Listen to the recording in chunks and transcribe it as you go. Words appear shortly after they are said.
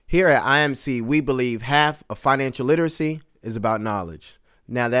Here at IMC, we believe half of financial literacy is about knowledge.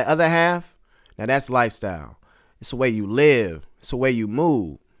 Now, that other half, that's lifestyle. It's the way you live. It's the way you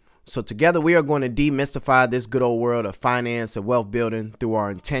move. So together, we are going to demystify this good old world of finance and wealth building through our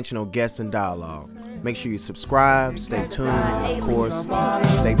intentional guests and dialogue. Make sure you subscribe, stay tuned, and of course,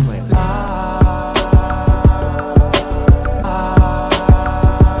 stay planted.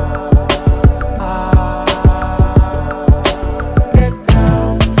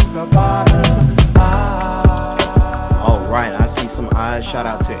 Shout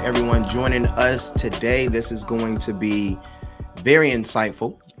out to everyone joining us today. This is going to be very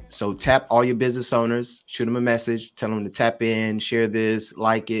insightful. So tap all your business owners, shoot them a message, tell them to tap in, share this,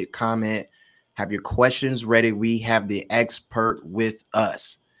 like it, comment, have your questions ready. We have the expert with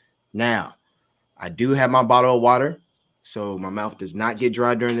us. Now, I do have my bottle of water, so my mouth does not get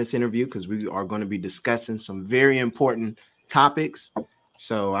dry during this interview because we are going to be discussing some very important topics.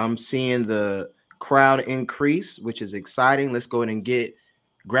 So I'm seeing the crowd increase, which is exciting. Let's go ahead and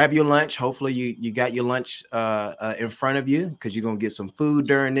grab your lunch. Hopefully you got your lunch in front of you because you're gonna get some food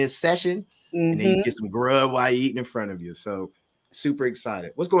during this session, and then you get some grub while you're eating in front of you. So super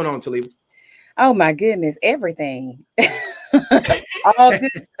excited. What's going on, Talibah? Oh my goodness, everything. All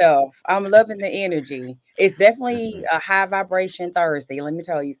good stuff. I'm loving the energy. It's definitely a high vibration Thursday. Let me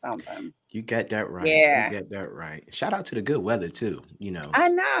tell you something. You got that right. Yeah. You got that right. Shout out to the good weather too. I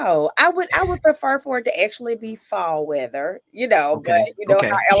know. I would prefer for it to actually be fall weather, okay. But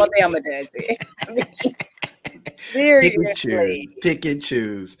how Alabama does it. I mean, seriously. Pick and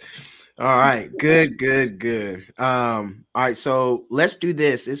choose. All right. Good. All right. So let's do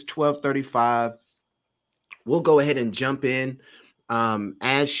this. It's 12:35. We'll go ahead and jump in.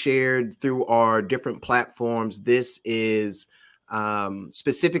 As shared through our different platforms, this is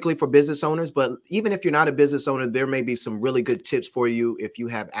specifically for business owners, but even if you're not a business owner, there may be some really good tips for you if you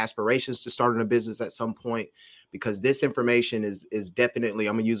have aspirations to start in a business at some point, because this information is definitely,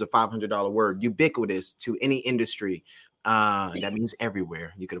 I'm gonna use a $500 word, ubiquitous to any industry. That means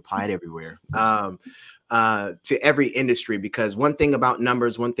everywhere. You could apply it everywhere, to every industry, because one thing about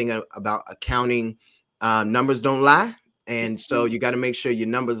numbers, one thing about accounting, numbers don't lie. And so you got to make sure your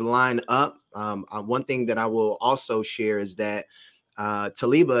numbers line up. One thing that I will also share is that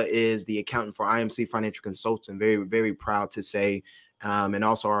Talibah is the accountant for IMC Financial Consulting. Very, very proud to say, and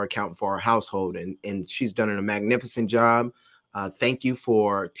also our accountant for our household. And she's done a magnificent job. Thank you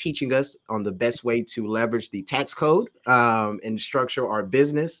for teaching us on the best way to leverage the tax code and structure our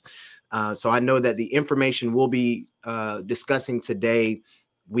business. So I know that the information we'll be discussing today,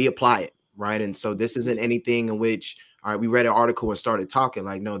 we apply it, right? And so this isn't anything in which, all right, we read an article and started talking.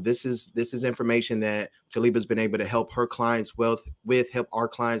 Like, no, this is information that Talibah's been able to help her clients help our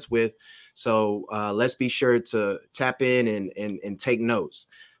clients with. So let's be sure to tap in and take notes.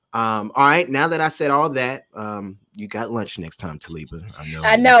 All right, now that I said all that, you got lunch next time, Talibah.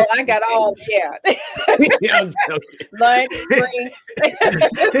 I know. I got all, yeah. Lunch, drinks.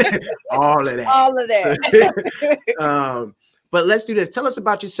 all of that. But let's do this. Tell us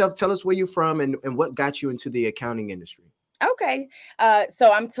about yourself. Tell us where you're from and what got you into the accounting industry. Okay.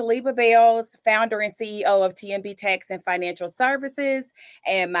 So I'm Talibah Bayles, founder and CEO of TMB Tax and Financial Services,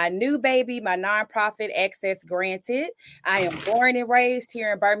 and my new baby, my nonprofit, Access Granted. I am born and raised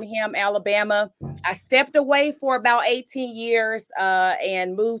here in Birmingham, Alabama. I stepped away for about 18 years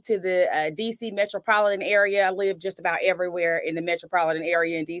and moved to the DC metropolitan area. I live just about everywhere in the metropolitan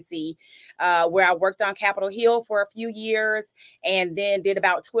area in DC, where I worked on Capitol Hill for a few years and then did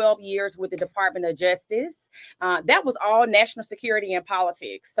about 12 years with the Department of Justice. That was all national security and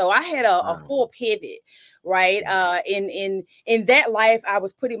politics. So I had a full pivot, right? In that life, I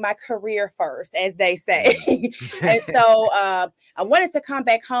was putting my career first, as they say. And so I wanted to come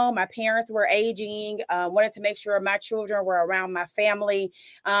back home. My parents were aging, wanted to make sure my children were around my family.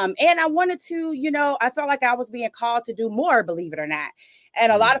 And I wanted to, I felt like I was being called to do more, believe it or not.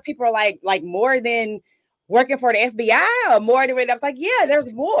 And a lot of people are like more than working for the FBI or more than I was like, yeah,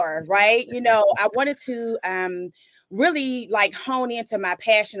 there's more, right? I wanted to really hone into my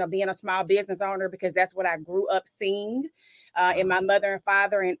passion of being a small business owner, because that's what I grew up seeing in my mother and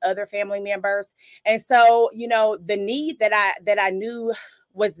father and other family members. And so, the need that I knew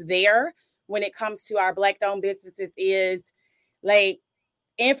was there when it comes to our Black-owned businesses is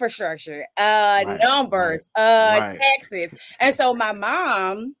infrastructure, numbers, taxes. And so my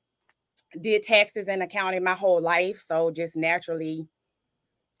mom did taxes and accounting my whole life. So just naturally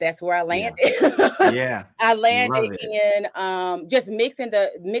That's where I Yeah. landed. Yeah. I landed Love it. in just mixing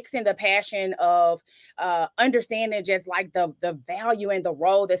the passion of understanding just like the value and the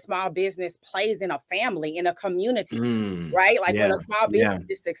role that small business plays in a family, in a community. Right? Like when Yeah. a small Yeah.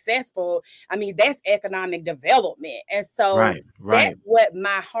 business is successful, I mean, that's economic development. And so Right. that's Right. what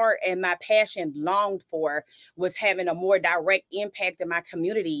my heart and my passion longed for, was having a more direct impact in my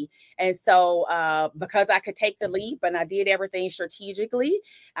community. And so because I could take the leap and I did everything strategically,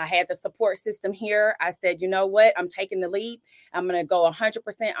 I had the support system here. I said, you know what? I'm taking the leap. I'm going to go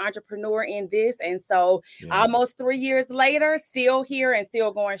 100% entrepreneur in this. And so Yeah. almost 3 years later, still here and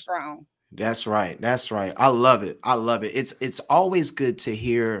still going strong. That's right. That's right. I love it. I love it. It's always good to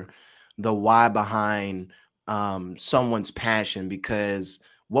hear the why behind someone's passion, because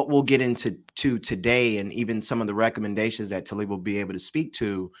what we'll get into today, and even some of the recommendations that Talib will be able to speak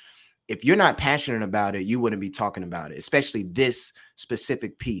to, if you're not passionate about it, you wouldn't be talking about it, especially this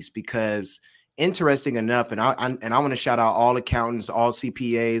specific piece. Because interesting enough, and I want to shout out all accountants, all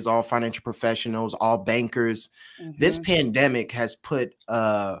CPAs, all financial professionals, all bankers. This pandemic has put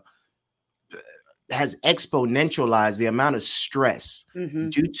has exponentialized the amount of stress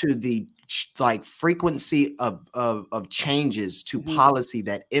due to the like frequency of changes to policy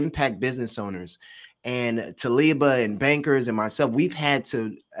that impact business owners. And Talibah and bankers and myself, we've had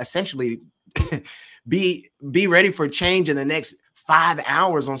to essentially be ready for change in the next 5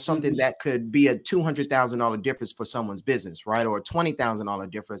 hours on something that could be a $200,000 difference for someone's business, right? Or a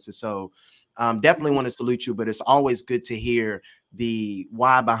 $20,000 difference. And so definitely want to salute you, but it's always good to hear the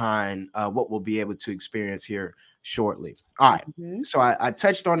why behind what we'll be able to experience here shortly. All right. So I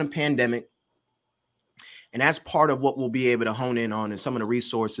touched on the pandemic, and that's part of what we'll be able to hone in on, and some of the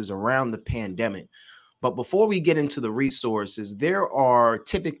resources around the pandemic. But before we get into the resources, there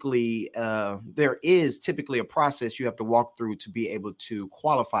is typically a process you have to walk through to be able to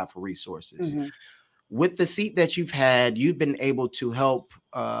qualify for resources. With the seat that you've had, you've been able to help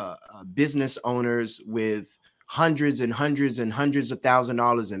business owners with hundreds and hundreds and hundreds of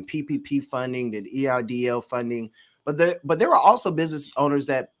 $1,000s in PPP funding and EIDL funding. But there are also business owners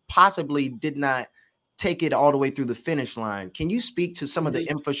that possibly did not take it all the way through the finish line. Can you speak to some of the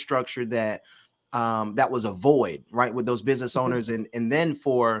infrastructure that was a void, right, with those business owners, and then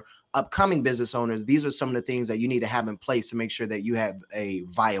for upcoming business owners, these are some of the things that you need to have in place to make sure that you have a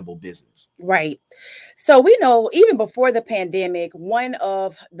viable business? Right. So we know even before the pandemic, one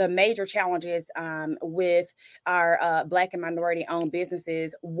of the major challenges with our Black and minority owned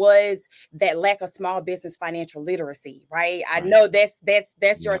businesses was that lack of small business financial literacy. Right. I know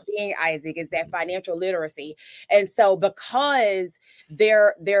that's your thing, Isaac, is that financial literacy. And so because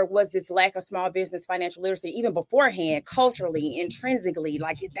there was this lack of small business financial literacy even beforehand, culturally, intrinsically,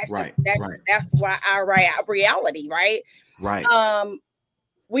 like that's why our reality, right? Right.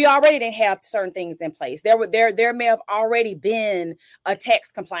 We already didn't have certain things in place. There may have already been a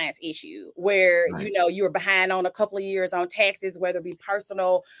tax compliance issue where you were behind on a couple of years on taxes, whether it be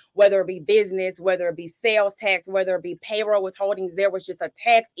personal, whether it be business, whether it be sales tax, whether it be payroll withholdings. There was just a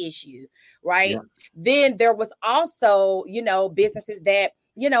tax issue, right? Then there was also businesses that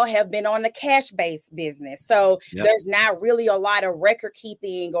have been on the cash-based business. So there's not really a lot of record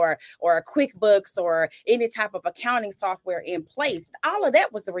keeping or QuickBooks or any type of accounting software in place. All of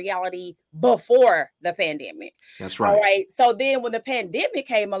that was the reality before the pandemic. That's right. All right. So then when the pandemic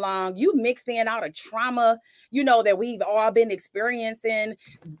came along, you mix in all the trauma, that we've all been experiencing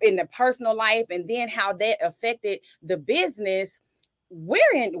in the personal life, and then how that affected the business.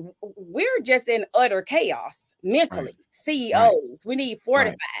 We're just in utter chaos mentally. CEOs, we need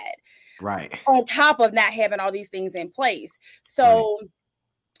fortified. Right. On top of not having all these things in place. So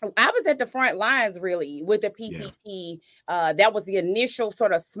I was at the front lines really with the PPP. That was the initial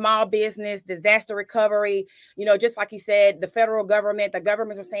sort of small business disaster recovery. Just like you said, the federal government, the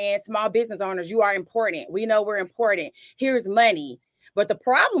governments are saying, small business owners, you are important. We know we're important. Here's money. But the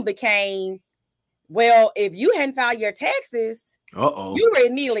problem became, well, if you hadn't filed your taxes, you were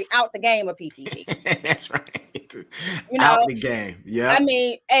immediately out the game of PPP. That's right. Out the game. Yeah. I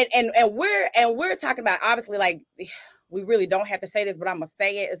mean, and we're talking about, obviously, like, we really don't have to say this, but I'm gonna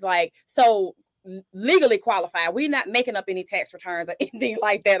say it. It's like, so legally qualified. We're not making up any tax returns or anything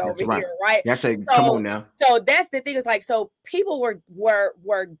like that over here, right? Come on now. So that's the thing. Is like, so people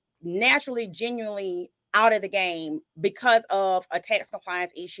were naturally, genuinely out of the game because of a tax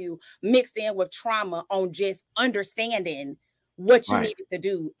compliance issue mixed in with trauma on just understanding what you needed to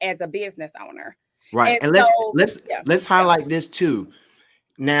do as a business owner. Right. And let's highlight this too.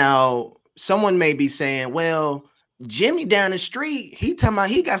 Now, someone may be saying, well, Jimmy down the street, he talking about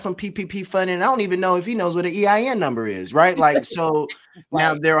he got some PPP funding. I don't even know if he knows what an EIN number is, right? Like, so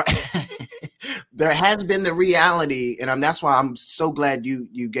now Right. there has been the reality, and that's why I'm so glad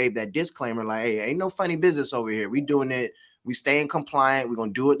you gave that disclaimer. Like, hey, ain't no funny business over here. We doing it. We staying compliant. We're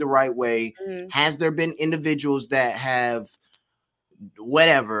gonna do it the right way. Mm-hmm. Has there been individuals that have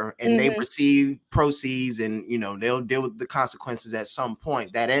whatever and they receive proceeds, and they'll deal with the consequences at some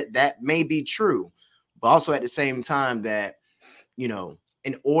point? That may be true, but also at the same time that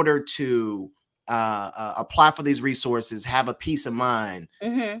in order to apply for these resources, have a peace of mind,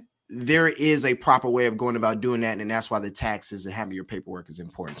 there is a proper way of going about doing that, and that's why the taxes and having your paperwork is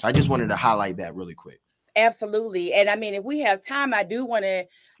important. So I just wanted to highlight that really quick. Absolutely. And I mean, if we have time, I do want to,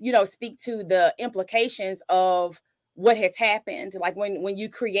 speak to the implications of what has happened. Like when you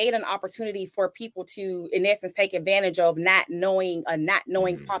create an opportunity for people to, in essence, take advantage of not knowing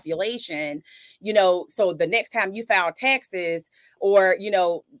population, so the next time you file taxes, or,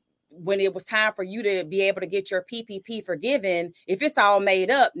 when it was time for you to be able to get your PPP forgiven, if it's all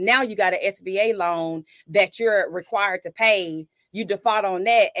made up, now you got an SBA loan that you're required to pay. You default on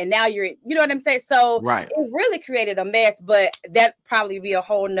that, and now you know what I'm saying? So Right. It really created a mess, but that probably be a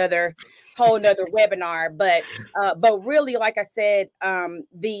whole nother webinar. But really, like I said,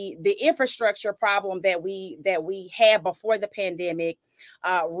 the infrastructure problem that we had before the pandemic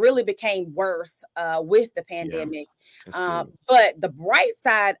really became worse with the pandemic. But the bright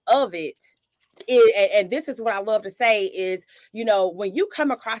side of it is, and this is what I love to say, is, when you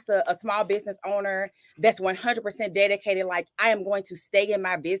come across a small business owner that's 100% dedicated, like, I am going to stay in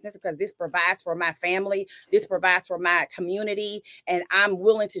my business because this provides for my family, this provides for my community, and I'm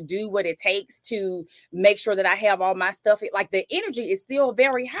willing to do what it takes to make sure that I have all my stuff. Like, the energy is still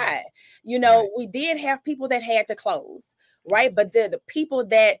very high. We did have people that had to close. Right. But the people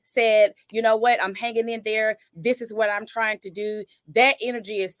that said, you know what, I'm hanging in there. This is what I'm trying to do. That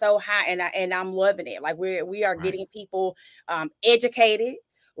energy is so high, and I'm loving it. Like, we are getting people educated.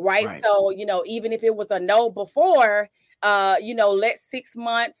 Right. So, even if it was a no before, let 6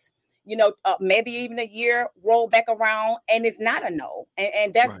 months, maybe even a year roll back around, and it's not a no.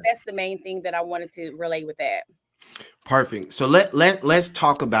 And that's the main thing that I wanted to relay with that. Perfect. So let's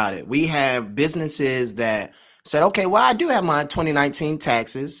talk about it. We have businesses that said, okay, well, I do have my 2019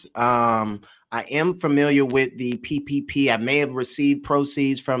 taxes. I am familiar with the PPP. I may have received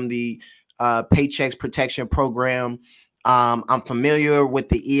proceeds from the Paychecks Protection Program. I'm familiar with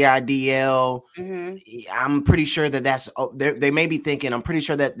the EIDL. I'm pretty sure that's they may be thinking, I'm pretty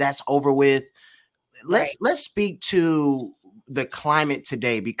sure that's over with. Let's speak to the climate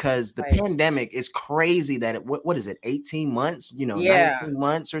today, because the pandemic is crazy that what is it, 18 months, 19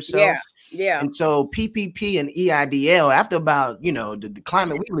 months or so. Yeah. And so PPP and EIDL, after about, the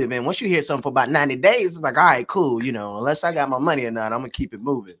climate we live in, once you hear something for about 90 days, it's like, all right, cool. Unless I got my money or not, I'm going to keep it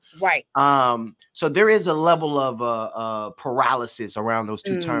moving. Right. So there is a level of paralysis around those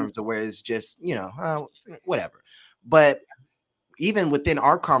two terms, where it's just, whatever. But even within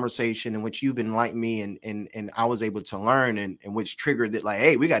our conversation, in which you've enlightened me and I was able to learn, and which triggered that, like,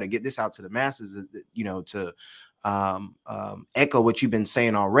 hey, we got to get this out to the masses, to echo what you've been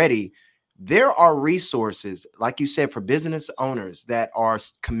saying already. There are resources, like you said, for business owners that are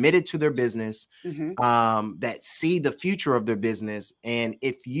committed to their business, that see the future of their business. And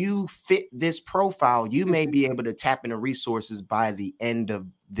if you fit this profile, you may be able to tap into resources by the end of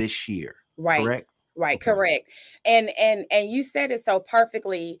this year. Right. Correct? Right. Okay. Correct. And you said it so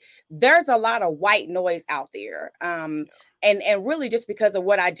perfectly. There's a lot of white noise out there. And really, just because of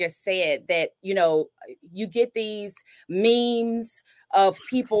what I just said, that, you get these memes of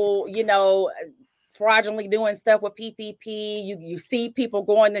people, fraudulently doing stuff with PPP. You see people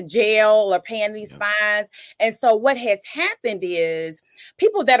going to jail or paying these fines. And so what has happened is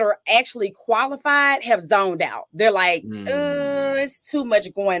people that are actually qualified have zoned out. They're like, it's too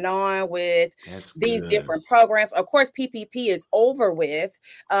much going on with these different programs. Of course, PPP is over with,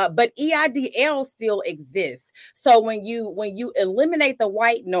 but EIDL still exists. So when you eliminate the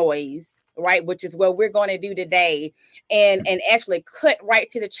white noise, right, which is what we're going to do today, and actually cut right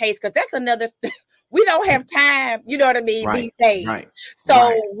to the chase, because that's another we don't have time, you know what I mean, these days.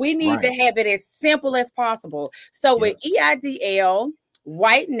 So we need to have it as simple as possible. So with EIDL,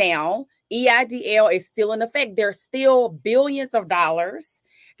 right now, EIDL is still in effect. There's still billions of dollars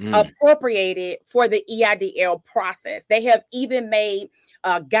appropriated for the EIDL process. They have even made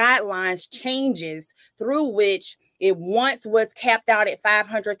guidelines changes through which it once was capped out at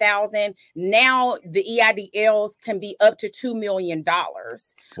 500,000. Now the EIDLs can be up to $2 million.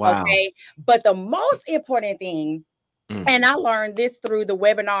 Wow. Okay. But the most important thing And I learned this through the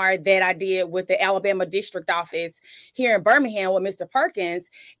webinar that I did with the Alabama District Office here in Birmingham with Mr. Perkins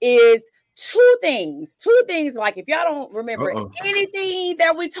is two things. Like if y'all don't remember anything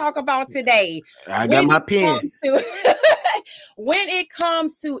that we talk about today, I got my pen. When it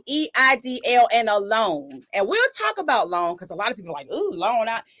comes to EIDL and a loan, and we'll talk about loan because a lot of people are like, ooh, loan,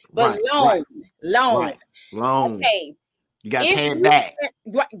 loan. Okay. You got to pay it back.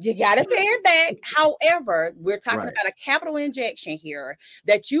 You got to pay it back. However, we're talking about a capital injection here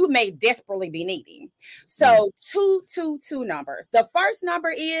that you may desperately be needing. So two numbers. The first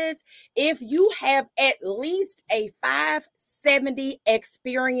number is if you have at least a 570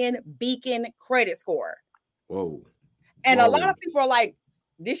 Experian Beacon credit score. Whoa. And a lot of people are like,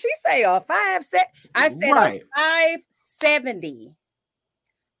 did she say a 570? I said a 570.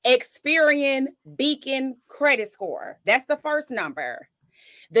 Experian Beacon credit score. That's the first number.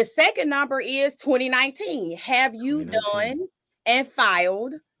 The second number is 2019. Have you done and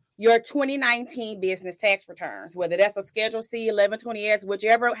filed your 2019 business tax returns? Whether that's a Schedule C,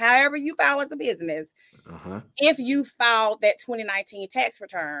 1120S, however you file as a business. If you filed that 2019 tax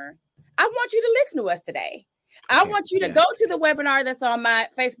return, I want you to listen to us today. I want you to go to the webinar that's on my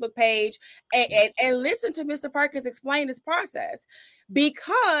Facebook page and listen to Mr. Perkins explain this process,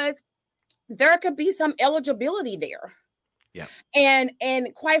 because there could be some eligibility there. Yeah. And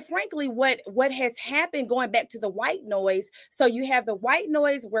quite frankly, what has happened going back to the white noise. So you have the white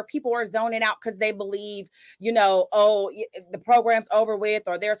noise where people are zoning out because they believe, the program's over with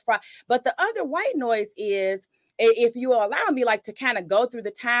or there's fraud. But the other white noise is, if you allow me to kind of go through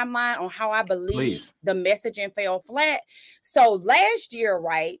the timeline on how I believe the messaging fell flat. So last year,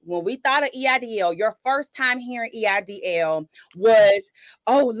 right, when we thought of EIDL, your first time hearing EIDL was,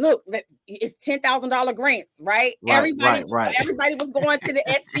 oh, look, it's $10,000 grants, right? Everybody was going to the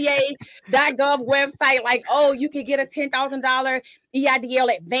SBA.gov website like, oh, you can get a $10,000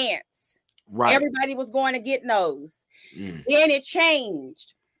 EIDL advance. Right. Everybody was going to get those. Then it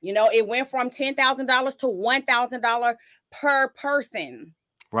changed. It went from $10,000 to $1,000 per person.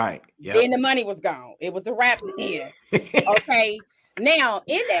 Right. Yep. Then the money was gone. It was a wrap then. Okay. Now,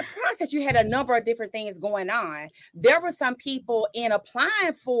 in that process, you had a number of different things going on. There were some people in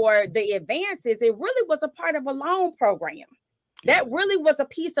applying for the advances. It really was a part of a loan program. That really was a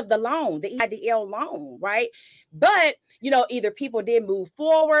piece of the loan, the EIDL loan, right? But, either people did move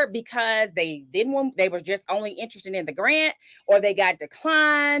forward because they were just only interested in the grant, or they got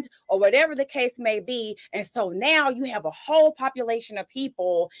declined, or whatever the case may be. And so now you have a whole population of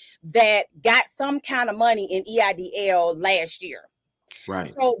people that got some kind of money in EIDL last year.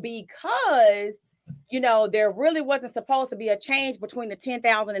 Right. So because there really wasn't supposed to be a change between the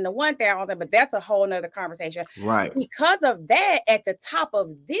 10,000 and the 1,000, but that's a whole nother conversation. Right. Because of that, at the top of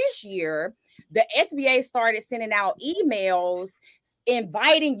this year, the SBA started sending out emails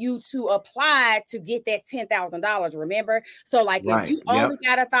inviting you to apply to get that $10,000. Remember? So if you only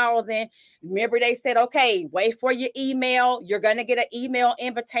got 1,000, remember they said, okay, wait for your email. You're going to get an email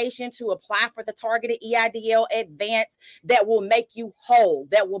invitation to apply for the targeted EIDL advance that will make you whole,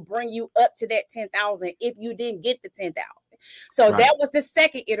 that will bring you up to that 10,000 if you didn't get the 10,000. So that was the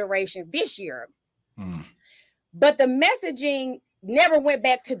second iteration this year. But the messaging never went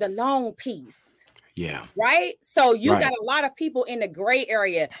back to the loan piece. Yeah. Right. So you got a lot of people in the gray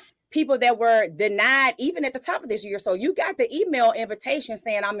area, people that were denied even at the top of this year. So you got the email invitation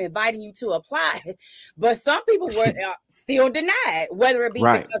saying, I'm inviting you to apply. But some people were still denied, whether it be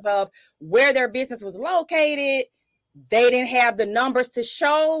because of where their business was located. They didn't have the numbers to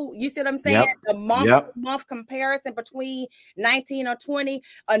show. You see what I'm saying? The month comparison between 19 or 20,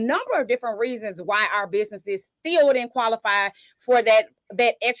 a number of different reasons why our businesses still didn't qualify for that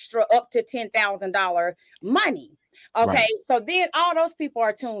extra up to $10,000 money. Okay. So then all those people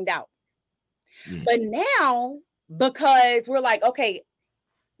are tuned out. But now, because we're like, okay,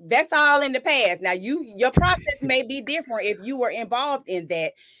 that's all in the past. Now your process may be different if you were involved in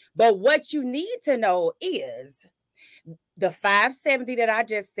that. But what you need to know is the 570 that I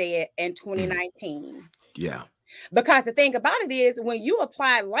just said in 2019. Yeah. Because the thing about it is, when you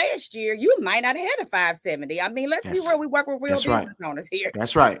applied last year, you might not have had a 570. I mean, let's be real. We work with real business owners here.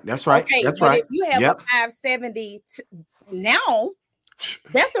 That's right. Okay, that's right. If you have a 570 now,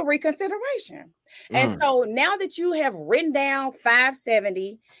 that's a reconsideration. And so now that you have written down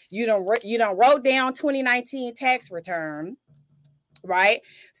 570, you don't wrote down 2019 tax return, right?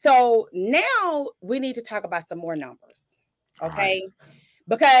 So now we need to talk about some more numbers. Okay.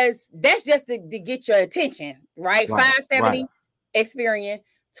 Because that's just to get your attention, right? 570 Experian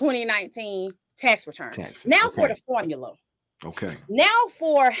 2019 tax return. For the formula. Okay. Now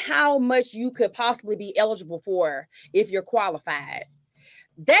for how much you could possibly be eligible for if you're qualified.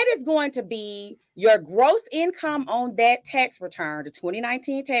 That is going to be your gross income on that tax return, the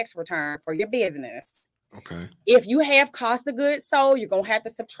 2019 tax return for your business. Okay. If you have cost of goods sold, you're going to have to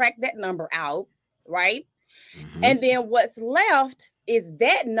subtract that number out, right? Mm-hmm. And then what's left is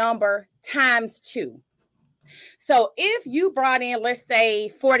that number times 2. So if you brought in, let's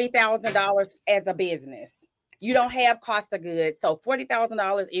say, $40,000 as a business, you don't have cost of goods. So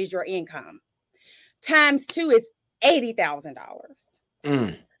 $40,000 is your income. Times 2 is $80,000.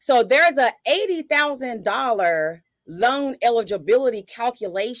 So there's a $80,000 loan eligibility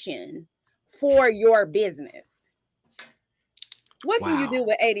calculation for your business. What can you do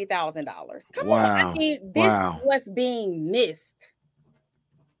with $80,000? Come on. I mean, this is what's being missed.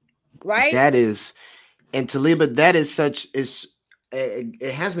 Right? That is, and Talibah, that is such it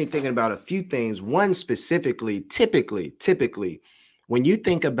has me thinking about a few things. One specifically, typically, when you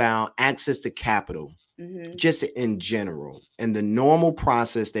think about access to capital, just in general, and the normal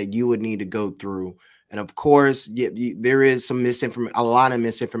process that you would need to go through. And of course, there is some a lot of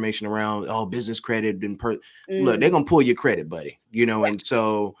misinformation around, business credit and look, they're gonna pull your credit, buddy. And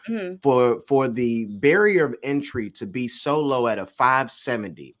so for the barrier of entry to be so low at a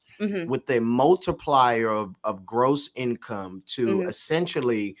 570 with a multiplier of gross income to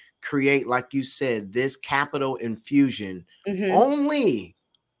essentially create, like you said, this capital infusion only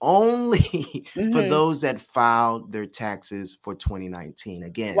for those that filed their taxes for 2019.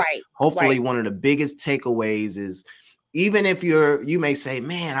 Again, hopefully one of the biggest takeaways is, even if you may say,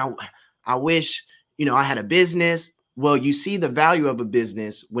 man, I wish, I had a business. Well, you see the value of a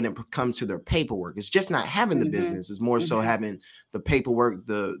business when it comes to their paperwork. It's just not having the business. It's more so having the paperwork,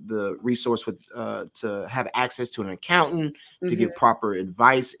 the resource to have access to an accountant to give proper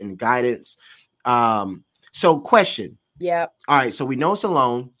advice and guidance. So question. Yeah. All right. So we know it's a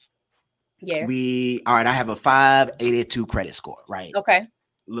loan. Yes. All right. I have a 582 credit score, right? Okay.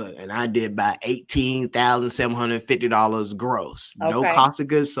 Look, and I did by $18,750 gross. Okay. No cost of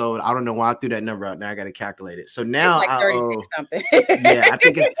goods sold. I don't know why I threw that number out. Now I got to calculate it. So now it's like 36 something. Yeah,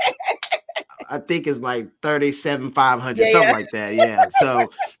 I think it's like 37,500, something like that. Yeah.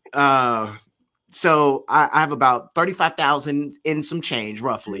 So I have about 35,000 in some change,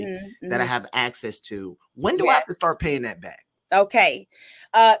 roughly, that I have access to. When do I have to start paying that back? Okay.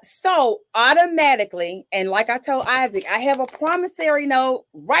 So automatically, and like I told Isaac, I have a promissory note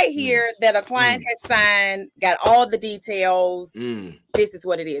right here that a client has signed, got all the details. This is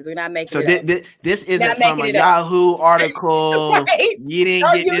what it is. We're not making it up. This isn't from a Yahoo article. Right? You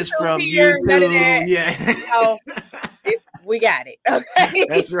didn't get this from YouTube. Yeah. We got it. Okay.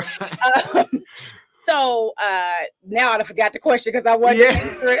 That's right. So now I forgot the question because I wasn't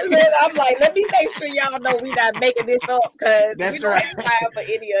answer it. I'm like, let me make sure y'all know we're not making this up because we don't have time for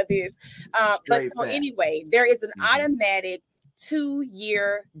any of this. But so anyway, there is an automatic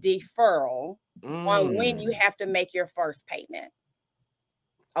 2-year deferral on when you have to make your first payment.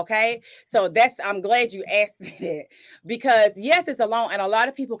 Okay, so I'm glad you asked it, because yes, it's a loan, and a lot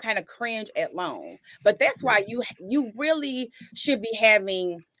of people kind of cringe at loan, but that's why you really should be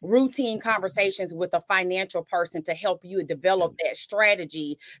having routine conversations with a financial person to help you develop that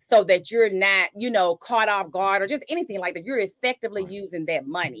strategy so that you're not, caught off guard or just anything like that. You're effectively using that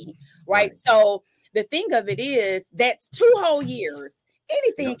money, right? So the thing of it is, that's 2 whole years.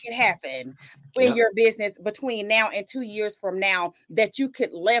 Anything can happen in your business between now and 2 years from now that you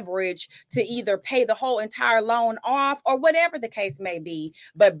could leverage to either pay the whole entire loan off or whatever the case may be.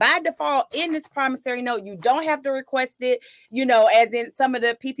 But by default, in this promissory note, you don't have to request it, as in some of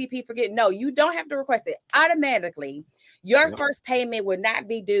the PPP forget. No, you don't have to request it. Automatically, your first payment would not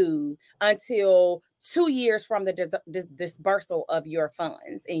be due until 2 years from the disbursal of your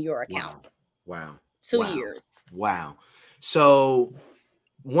funds in your account. Wow. 2 years. Wow. So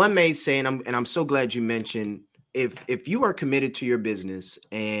one may say, and I'm so glad you mentioned, if you are committed to your business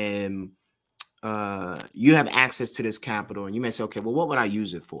and you have access to this capital, and you may say, okay, well, what would I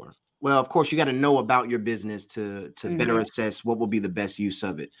use it for? Well, of course, you got to know about your business to better assess what will be the best use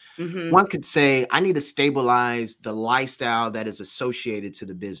of it. One could say, I need to stabilize the lifestyle that is associated to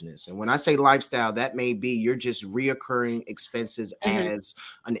the business. And when I say lifestyle, that may be you're just reoccurring expenses as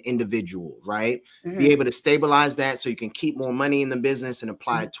an individual, right? Be able to stabilize that so you can keep more money in the business and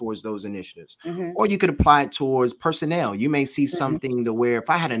apply it towards those initiatives. Or you could apply it towards personnel. You may see something to where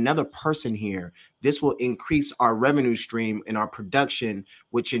if I had another person here this will increase our revenue stream and our production,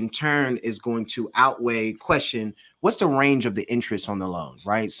 which in turn is going to outweigh question, what's the range of the interest on the loan,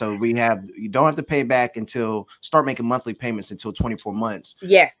 right? So you don't have to pay back until start making monthly payments until 24 months.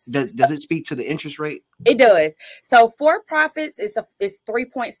 Yes. Does it speak to the interest rate? It does. So for-profits is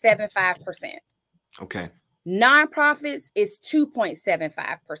 3.75%. Okay. Nonprofits is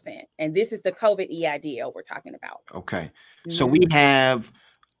 2.75%. And this is the COVID EIDL we're talking about. Okay. So we have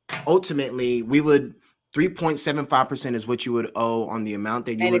ultimately 3.75% is what you would owe on the amount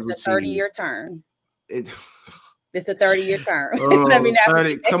that you would receive. And it's a 30-year term. It's a 30-year term. Let me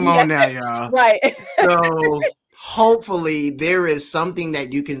 30, come on now, y'all. Right. So hopefully there is something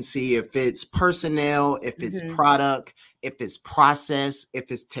that you can see, if it's personnel, if it's product, if it's process,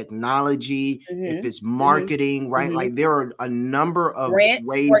 if it's technology, if it's marketing, right? Like there are a number of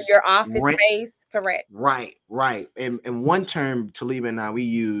ways for your office space, correct? Right. And one term Talibah and I, we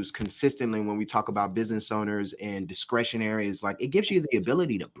use consistently when we talk about business owners and discretionary is like, it gives you the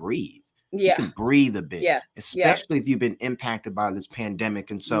ability to breathe. You can breathe a bit, especially if you've been impacted by this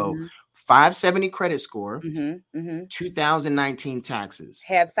pandemic. And so 570 credit score, 2019 taxes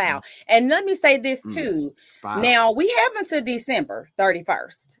have filed. And let me say this too. Now we have until December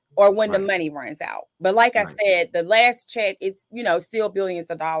 31st or when the money runs out. But like I said, the last check, it's, still billions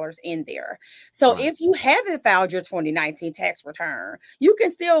of dollars in there. So if you haven't filed your 2019 tax return, you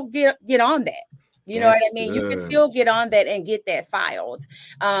can still get on that. You know what I mean? Good. You can still get on that and get that filed.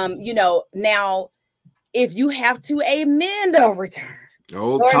 Now, if you have to amend a return,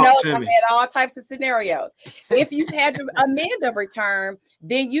 Lord knows I've had all types of scenarios. If you had to amend a return,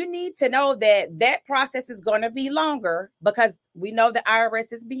 then you need to know that process is going to be longer because we know the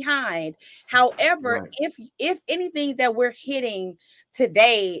IRS is behind. However, if anything that we're hitting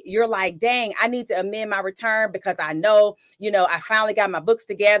today, you're like, dang, I need to amend my return because I know, I finally got my books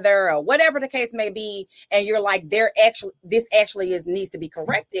together or whatever the case may be. And you're like, this actually needs to be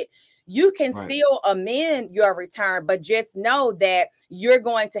corrected. You can still amend your return, but just know that you're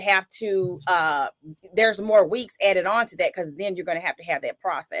going to have to, there's more weeks added on to that because then you're going to have that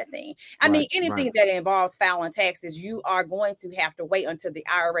processing. I mean, anything that involves filing taxes, you are going to have to wait until the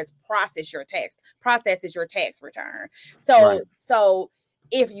IRS processes your tax return. So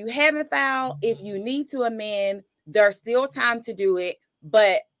if you haven't filed, if you need to amend, there's still time to do it.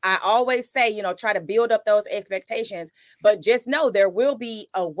 But I always say, try to build up those expectations, but just know there will be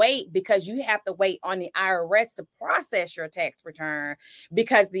a wait because you have to wait on the IRS to process your tax return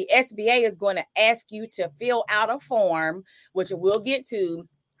because the SBA is going to ask you to fill out a form, which we'll get to,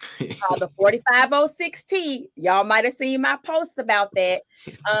 called the 4506T. Y'all might have seen my posts about that.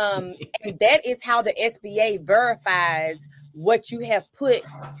 And that is how the SBA verifies what you have put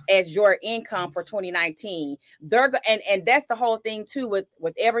as your income for 2019. And that's the whole thing too with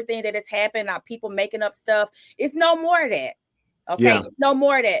everything that has happened. Now people making up stuff. It's no more of that. Okay, it's no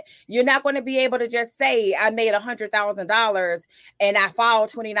more of that. You're not going to be able to just say I made $100,000 and I filed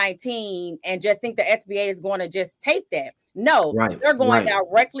 2019 and just think the SBA is going to just take that. No, they're going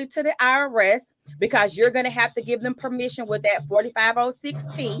directly to the IRS because you're going to have to give them permission with that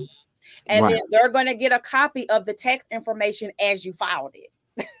 4506T. And then they're going to get a copy of the tax information as you filed it.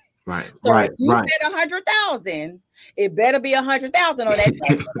 So if you said 100,000, it better be 100,000 on that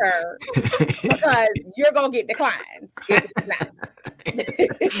tax return because you're gonna get declines if it's not.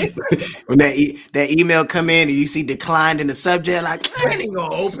 When that email come in and you see declined in the subject, like I ain't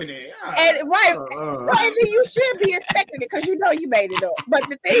gonna open it. And and then you should be expecting it because you know you made it up. But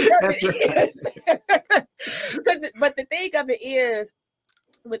the thing of it is,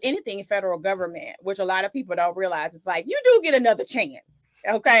 with anything in federal government, which a lot of people don't realize, it's like you do get another chance.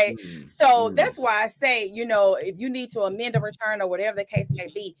 Okay. So that's why I say, if you need to amend a return or whatever the case may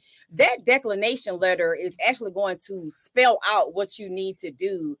be, that declination letter is actually going to spell out what you need to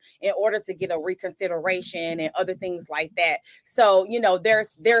do in order to get a reconsideration and other things like that. So,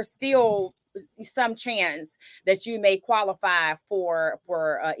 there's still some chance that you may qualify for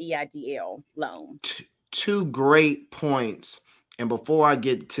a EIDL loan. Two great points. And before I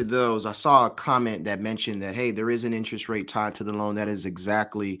get to those, I saw a comment that mentioned that, hey, there is an interest rate tied to the loan. That is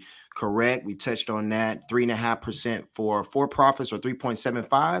exactly correct. We touched on that. 3.5% for profits or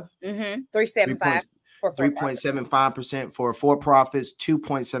 3.75. 3.75 for 3.75% for for profits,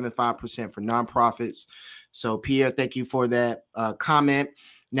 2.75% for nonprofits. So Pierre, thank you for that comment.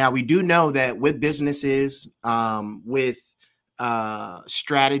 Now we do know that with businesses, with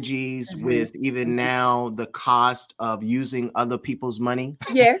strategies, with even now the cost of using other people's money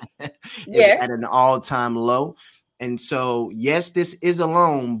is at an all-time low. And so, yes, this is a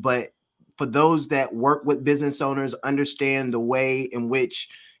loan, but for those that work with business owners, understand the way in which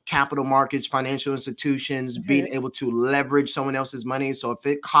capital markets, financial institutions, being able to leverage someone else's money. So if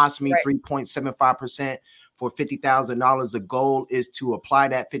it costs me 3.75% for $50,000, the goal is to apply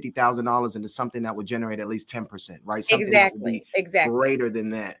that $50,000 into something that would generate at least 10%, right? Something that would be greater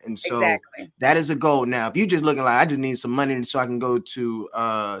than that. And so that is a goal. Now, if you're just looking like, I just need some money so I can go to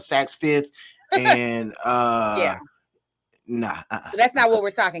Saks Fifth and that's not what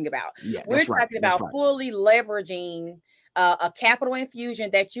we're talking about. We're talking about right. fully leveraging a capital infusion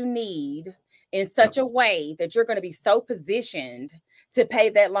that you need in such a way that you're going to be so positioned to pay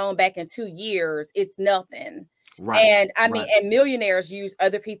that loan back in 2 years. It's nothing. Right. And I mean, and millionaires use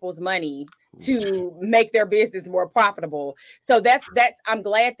other people's money to make their business more profitable. So that's I'm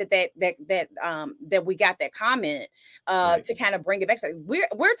glad that we got that comment to kind of bring it back. So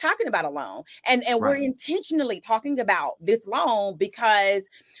we're talking about a loan, and we're intentionally talking about this loan because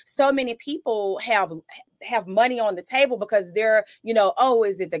so many people have money on the table because they're, oh,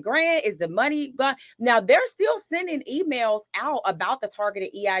 is it the grant? Is the money gone? Now they're still sending emails out about the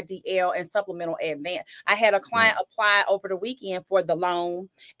targeted EIDL and supplemental advance. I had a client apply over the weekend for the loan,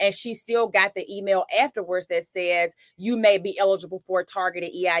 and she still got the email afterwards that says you may be eligible for a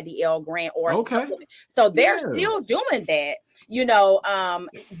targeted EIDL grant or supplement. So they're still doing that,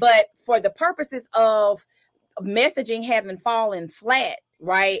 but for the purposes of messaging having fallen flat,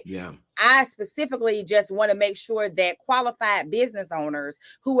 right? Yeah. I specifically just want to make sure that qualified business owners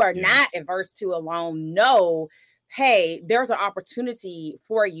who are not averse to a loan know, hey, there's an opportunity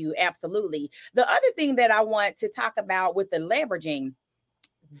for you. Absolutely. The other thing that I want to talk about with the leveraging,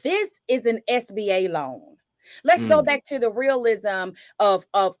 this is an SBA loan. Let's go back to the realism of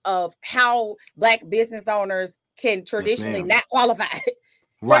how Black business owners can traditionally not qualify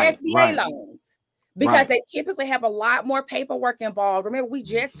for SBA loans. Because they typically have a lot more paperwork involved. Remember, we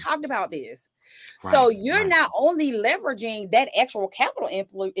just talked about this. So you're not only leveraging that actual capital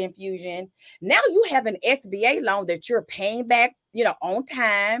infusion, now you have an SBA loan that you're paying back, on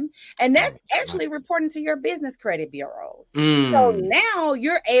time. And that's actually reporting to your business credit bureaus. So now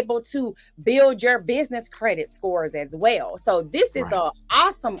you're able to build your business credit scores as well. So this is an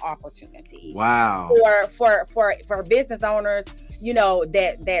awesome opportunity. Wow. For business owners,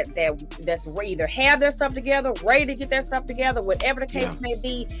 that's either have their stuff together, ready to get their stuff together, whatever the case may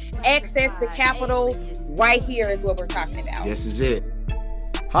be. Access to capital right here is what we're talking about. This is it.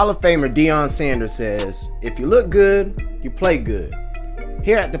 Hall of Famer Deion Sanders says, if you look good, you play good.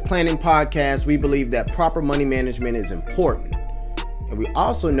 Here at the Planning Podcast, we believe that proper money management is important. And we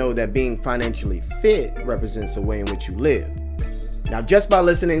also know that being financially fit represents the way in which you live. Now, just by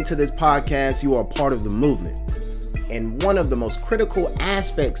listening to this podcast, you are a part of the movement. And one of the most critical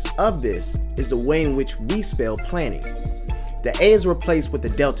aspects of this is the way in which we spell planning. The A is replaced with the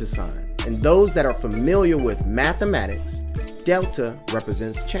delta sign. And those that are familiar with mathematics, delta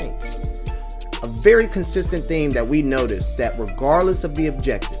represents change. A very consistent theme that we noticed that regardless of the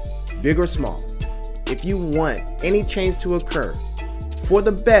objective, big or small, if you want any change to occur for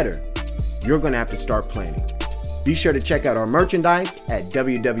the better, you're going to have to start planning. Be sure to check out our merchandise at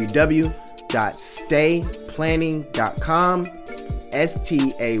www.stayplanning.com,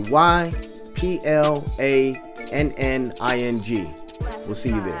 STAYPLANNING. We'll see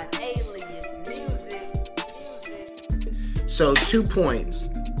you there. So 2 points.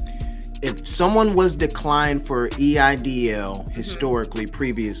 If someone was declined for EIDL historically,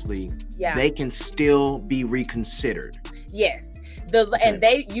 previously, they can still be reconsidered. Yes. And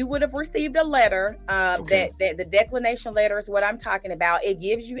you would have received a letter that the declination letter is what I'm talking about. It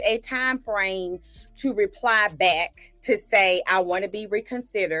gives you a time frame to reply back to say, I want to be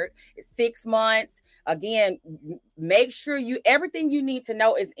reconsidered. 6 months. Again, make sure everything you need to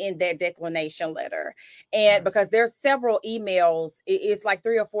know is in that declination letter. And because there's several emails, it's like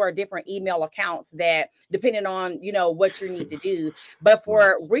 3 or 4 different email accounts that depending on, what you need to do. But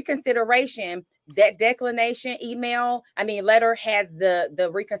for reconsideration, that declination letter has the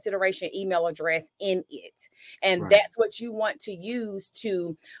reconsideration email address in it. And that's what you want to use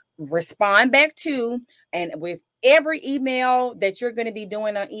to respond back to. And with every email that you're going to be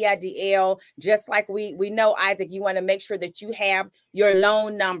doing on EIDL, just like we know, Isaac, you want to make sure that you have your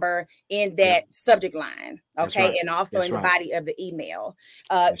loan number in that subject line. Okay. And also in the body of the email.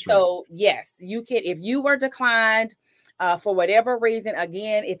 Yes, you can, if you were declined, for whatever reason,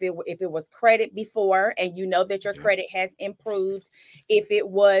 again, if it was credit before and you know that your credit has improved, if it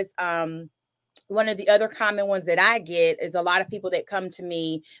was one of the other common ones that I get is a lot of people that come to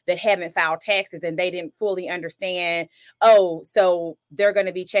me that haven't filed taxes and they didn't fully understand, oh, so they're going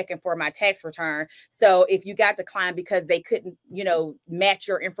to be checking for my tax return. So if you got declined because they couldn't, match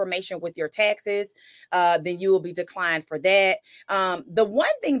your information with your taxes, then you will be declined for that. The one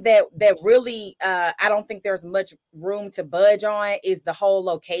thing that really I don't think there's much room to budge on is the whole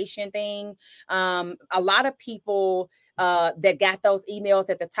location thing. A lot of people that got those emails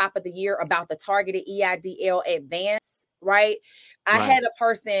at the top of the year about the targeted EIDL advance, right? I had a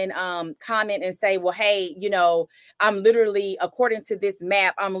person comment and say, well, hey, I'm literally, according to this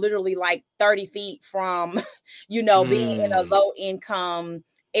map, I'm literally like 30 feet from, being in a low income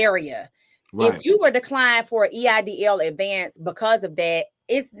area. Right. If you were declined for EIDL advance because of that,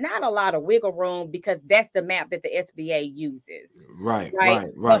 it's not a lot of wiggle room because that's the map that the SBA uses. Right.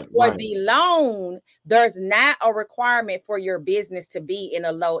 But for the loan, there's not a requirement for your business to be in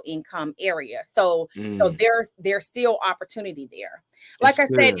a low income area. So there's still opportunity there. Like I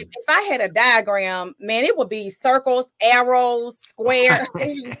said, if I had a diagram, man, it would be circles, arrows, square,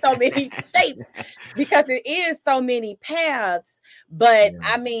 so many shapes because it is so many paths. But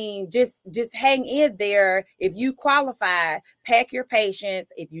I mean, just hang in there. If you qualify, pack your patience.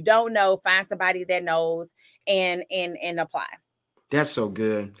 If you don't know, find somebody that knows and apply. That's so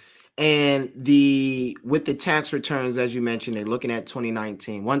good. And with the tax returns, as you mentioned, they're looking at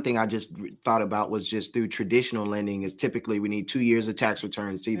 2019. One thing I just thought about was just through traditional lending is typically we need 2 years of tax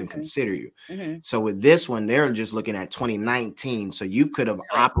returns to even consider you. So with this one, they're just looking at 2019. So you could have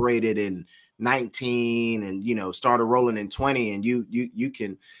operated in 19 and started rolling in 20, and you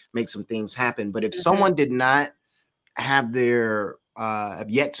can make some things happen. But if someone did not have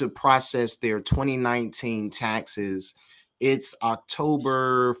yet to process their 2019 taxes, it's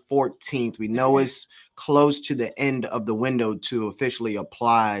October 14th. We know it's close to the end of the window to officially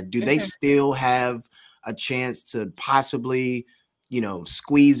apply. Do they still have a chance to possibly,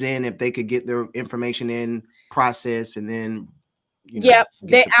 squeeze in if they could get their information in, process, and then,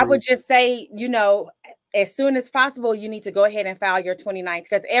 I would just say, as soon as possible, you need to go ahead and file your 2019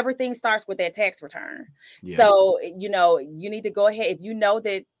 because everything starts with that tax return. Yeah. So, you need to go ahead. If you know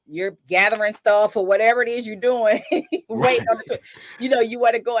that you're gathering stuff or whatever it is you're doing, wait on the you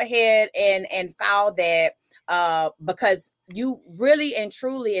want to go ahead and file that because you really and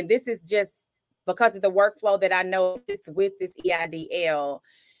truly, and this is just because of the workflow that I know with this EIDL,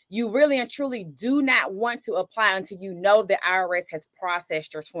 you really and truly do not want to apply until you know the IRS has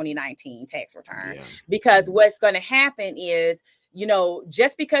processed your 2019 tax return. Yeah. Because what's going to happen is,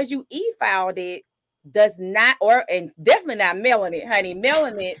 just because you e-filed it does not, and definitely not mailing it, honey.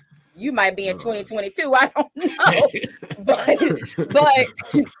 Mailing it, you might be in 2022. I don't know. but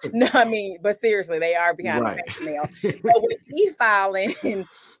no, I mean, but seriously, they are behind the mail. But with e-filing,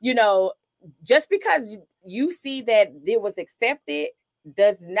 just because you see that it was accepted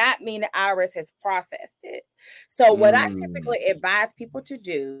does not mean the IRS has processed it. So what I typically advise people to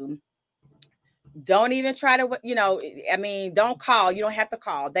do, don't even try to, don't call. You don't have to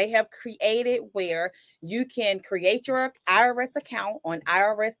call. They have created where you can create your IRS account on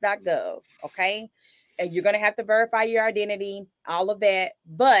irs.gov. Okay. And you're going to have to verify your identity, all of that.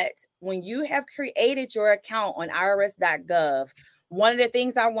 But when you have created your account on irs.gov, one of the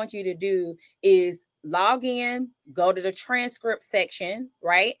things I want you to do is log in, go to the transcript section,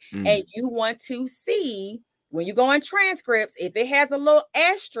 right? And you want to see when you go in transcripts, if it has a little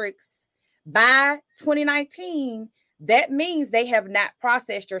asterisk by 2019, that means they have not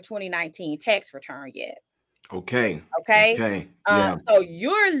processed your 2019 tax return yet. Okay. Yeah. So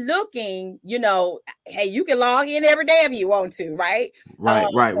you're looking, hey, you can log in every day if you want to, right?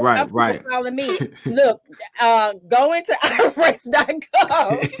 Right. Calling me. Look, go into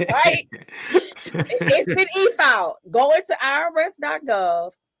irs.gov, right? It's been e-filed. Go into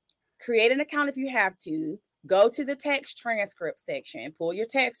irs.gov, create an account if you have to. Go to the tax transcript section, pull your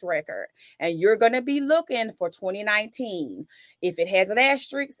tax record, and you're going to be looking for 2019. If it has an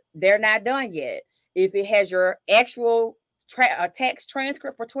asterisk, they're not done yet. If it has your actual tax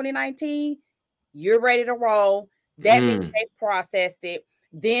transcript for 2019, you're ready to roll. That means they've processed it.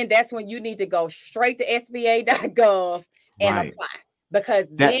 Then that's when you need to go straight to SBA.gov and apply,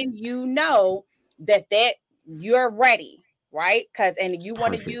 because then you know that you're ready, right? And you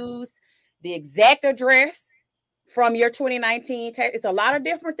want to use the exact address from your 2019 tax. It's a lot of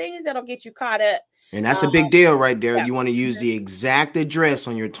different things that'll get you caught up. And that's a big deal right there. Yeah. You want to use the exact address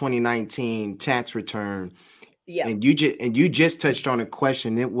on your 2019 tax return. Yeah. And you just touched on a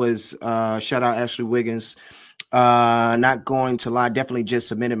question. It was shout out Ashley Wiggins. Not going to lie. Definitely just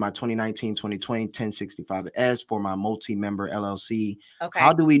submitted my 2019-2020 1065S for my multi-member LLC. Okay.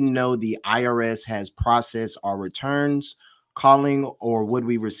 How do we know the IRS has processed our returns? Calling, or would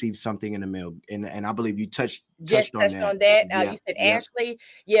we receive something in the mail? And I believe you touched on that. You said, Ashley,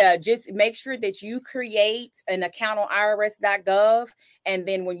 just make sure that you create an account on irs.gov. And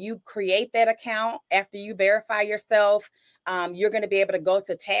then when you create that account, after you verify yourself, you're going to be able to go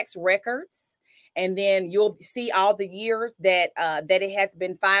to tax records. And then you'll see all the years that it has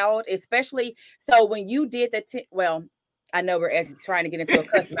been filed, especially. So when you did I know we're trying to get into a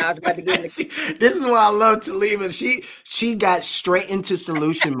customer. I was about to get into. This is why I love Talibah. She got straight into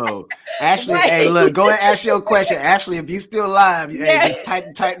solution mode. Ashley, hey, look, go ahead and ask your question. Ashley, if you still live, hey,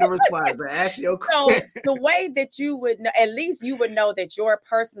 type the response. But ask your question. So the way that you would know, at least you would know that your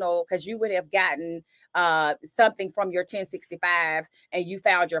personal, because you would have gotten something from your 1065 and you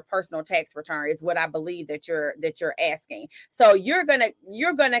filed your personal tax return, is what I believe that you're asking. So you're gonna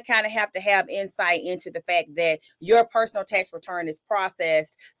kind of have to have insight into the fact that your personal tax return is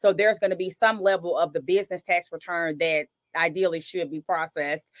processed. So there's going to be some level of the business tax return that ideally should be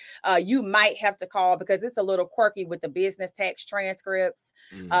processed. You might have to call, because it's a little quirky with the business tax transcripts.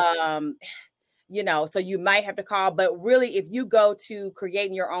 So you might have to call, but really, if you go to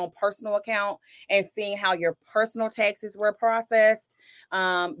creating your own personal account and seeing how your personal taxes were processed,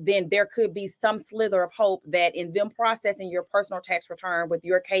 then there could be some slither of hope that in them processing your personal tax return with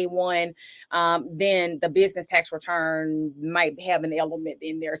your K1, then the business tax return might have an element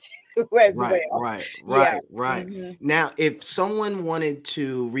in there too as well. Right. Mm-hmm. Now, if someone wanted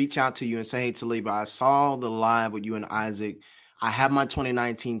to reach out to you and say, hey, Talibah, I saw the live with you and Isaac. I have my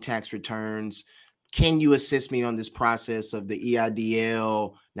 2019 tax returns. Can you assist me on this process of the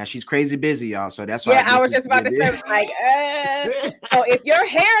EIDL? Now, she's crazy busy, y'all. So that's why I was just about to say, so if your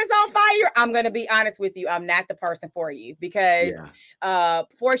hair is on fire, I'm going to be honest with you. I'm not the person for you, because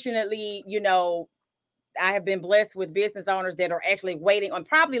fortunately, I have been blessed with business owners that are actually waiting on,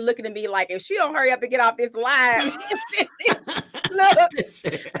 probably looking at me like, if she don't hurry up and get off this live. So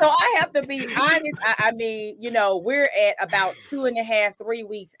I have to be honest. I mean, we're at about 2.5, 3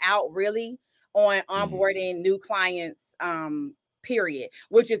 weeks out, really, on onboarding new clients, period,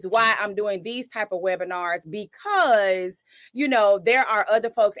 which is why I'm doing these type of webinars, because there are other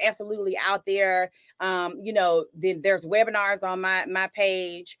folks absolutely out there. There's webinars on my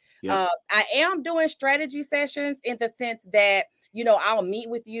page. I am doing strategy sessions, in the sense that I'll meet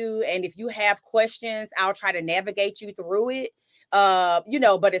with you, and if you have questions, I'll try to navigate you through it.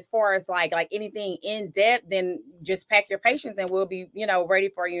 But as far as like anything in depth, then just pack your patience and we'll be ready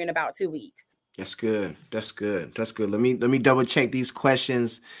for you in about 2 weeks. That's good. Let me double check these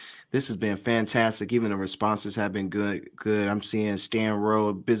questions. This has been fantastic. Even the responses have been good. I'm seeing Stan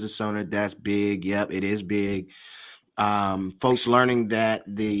Road, business owner. That's big. Yep, it is big. Folks learning that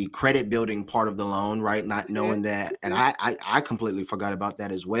the credit building part of the loan, right? Not knowing that. And I completely forgot about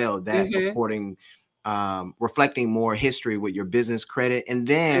that as well. That reporting, reflecting more history with your business credit, and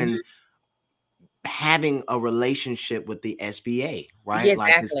then having a relationship with the SBA, right?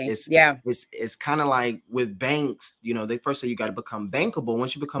 Exactly. It's kind of like with banks, they first say you got to become bankable.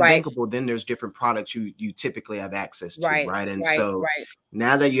 Once you become bankable, then there's different products you typically have access to, right? And so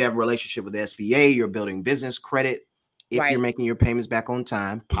now that you have a relationship with the SBA, you're building business credit. If you're making your payments back on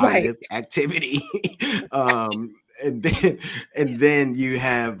time, positive activity. And then you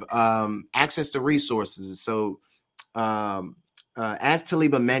have access to resources. So as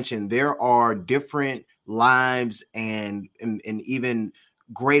Talibah mentioned, there are different lives and even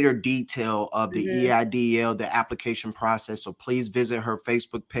greater detail of the EIDL, the application process. So please visit her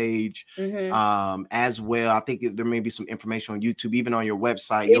Facebook page as well. I think there may be some information on YouTube, even on your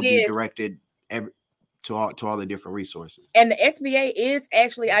website. You'll be directed to all the different resources. And the SBA is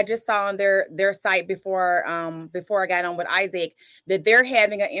actually, I just saw on their site before I got on with Isaac, that they're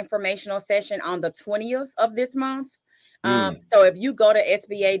having an informational session on the 20th of this month. So if you go to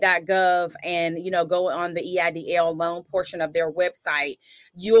sba.gov and, go on the EIDL loan portion of their website,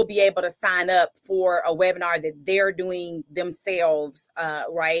 you'll be able to sign up for a webinar that they're doing themselves.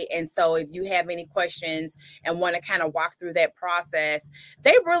 Right. And so if you have any questions and want to kind of walk through that process,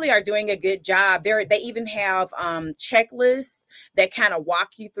 they really are doing a good job. They even have checklists that kind of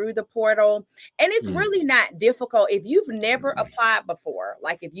walk you through the portal. And it's really not difficult. If you've never applied before,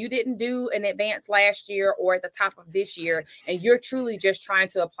 like if you didn't do an advance last year or at the top of this year, here, and you're truly just trying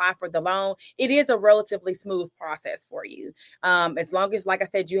to apply for the loan, it is a relatively smooth process for you. As long as, like I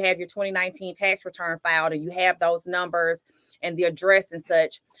said, you have your 2019 tax return filed and you have those numbers and the address and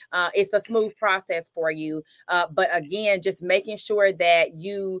such, it's a smooth process for you. But again, just making sure that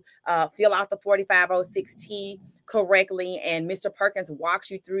you fill out the 4506T correctly. And Mr. Perkins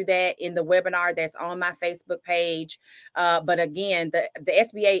walks you through that in the webinar that's on my Facebook page. But again, the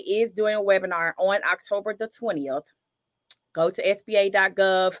SBA is doing a webinar on October the 20th. Go to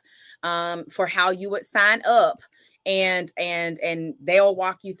sba.gov for how you would sign up. And they'll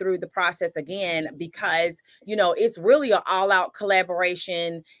walk you through the process again, because, you know, it's really an all-out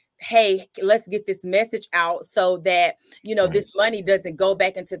collaboration. Hey, let's get this message out so that, you know, this money doesn't go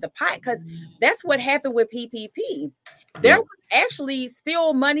back into the pot, because that's what happened with PPP. There was actually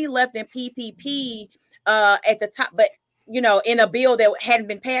still money left in PPP at the top, but, you know, in a bill that hadn't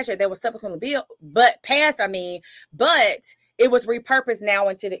been passed yet, there was subsequent bill, but passed, but it was repurposed now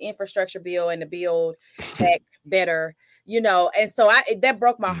into the infrastructure bill and the Build Back Better, you know. And so that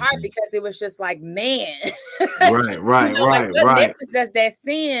broke my heart, because it was just like, man, right. Message does that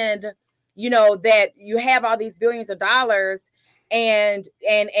send, you know, that you have all these billions of dollars and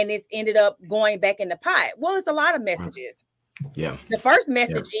it's ended up going back in the pot? Well, it's a lot of messages. Yeah. The first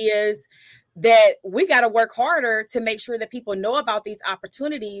message is that we got to work harder to make sure that people know about these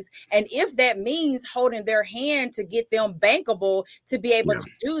opportunities. And if that means holding their hand to get them bankable to be able to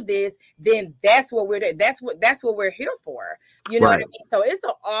do this, then that's what we're here for. You know what I mean? So it's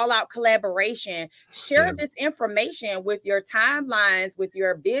an all-out collaboration. Share this information with your timelines, with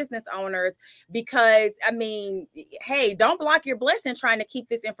your business owners, because, I mean, hey, don't block your blessing trying to keep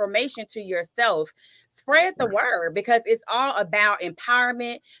this information to yourself. Spread the word, because it's all about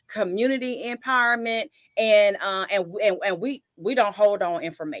empowerment, community empowerment, and we don't hold on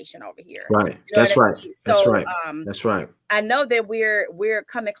information over here. Right. You know That's right. I mean? So, That's right. I know that we're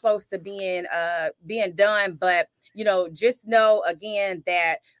coming close to being done, but, you know, just know again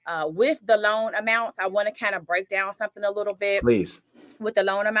that with the loan amounts, I want to kind of break down something a little bit. Please. With the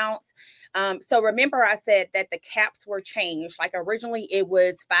loan amounts. So remember I said that the caps were changed. Like originally it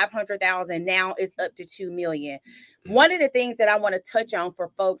was 500,000. Now it's up to 2 million. One of the things that I want to touch on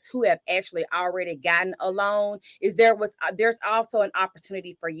for folks who have actually already gotten a loan is there's also an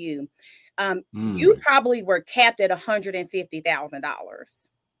opportunity for you. You probably were capped at $150,000.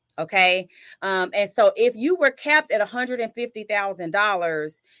 Okay. And so if you were capped at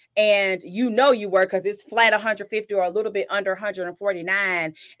 $150,000 and you know you were, because it's flat 150 or a little bit under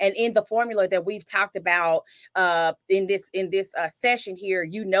 149, and in the formula that we've talked about in this session here,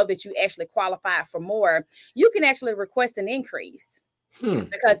 you know that you actually qualify for more, you can actually request an increase.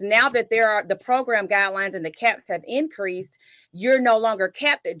 Because now that the program guidelines and the caps have increased, you're no longer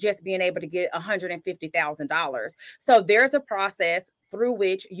capped at just being able to get $150,000. So there's a process through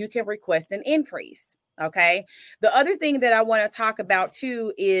which you can request an increase. Okay. The other thing that I want to talk about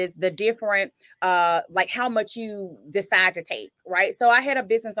too is the different, like how much you decide to take, right? So I had a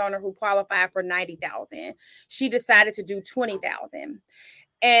business owner who qualified for 90,000. She decided to do 20,000.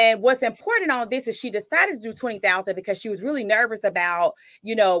 And what's important on this is she decided to do 20,000 because she was really nervous about,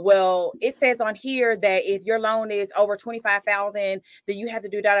 you know, well, it says on here that if your loan is over 25,000, then you have to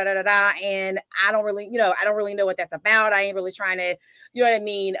do da da da da da. And I don't really know what that's about. I ain't really trying to, you know what I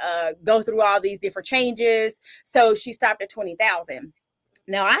mean, go through all these different changes. So she stopped at 20,000.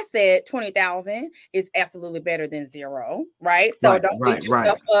 Now I said 20,000 is absolutely better than zero, right? So don't beat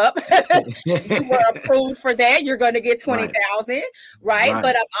yourself up. You were approved for that. You're going to get 20,000, right?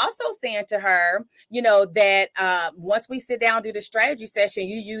 But I'm also saying to her, you know, that once we sit down and do the strategy session,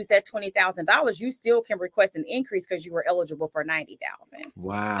 you use that $20,000, you still can request an increase because you were eligible for 90,000.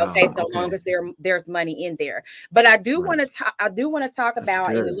 Wow. Okay, so long as there's money in there. But I do want to talk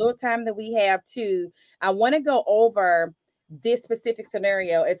about in the little time that we have too. I want to go over this specific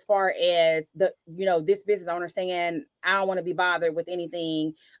scenario as far as this business owner saying, I don't want to be bothered with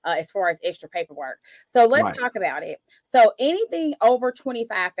anything as far as extra paperwork. So let's talk about it. So anything over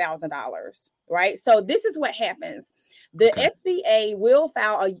 $25,000, right? So this is what happens. The SBA will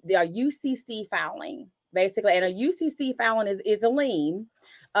file a UCC filing, basically, and a UCC filing is a lien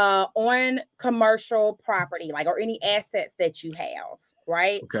on commercial property, like, or any assets that you have.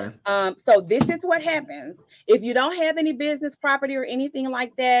 Right. Okay. So this is what happens. If you don't have any business property or anything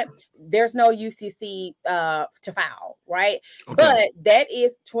like that, there's no UCC to file. Right. Okay. But that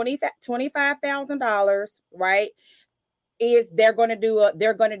is $25,000. Right. They're going to do a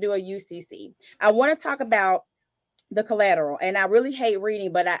UCC. I want to talk about the collateral. And I really hate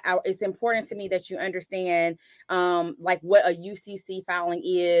reading, but it's important to me that you understand like what a UCC filing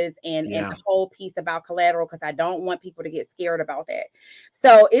is and the whole piece about collateral, because I don't want people to get scared about that.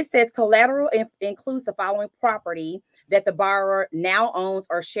 So it says collateral includes the following property that the borrower now owns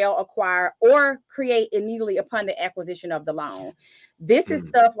or shall acquire or create immediately upon the acquisition of the loan. This is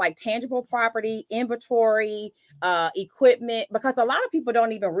stuff like tangible property, inventory, equipment, because a lot of people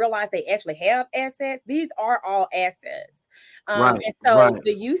don't even realize they actually have assets. These are all assets. And so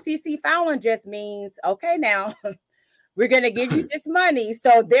the UCC filing just means, okay, now we're going to give you this money.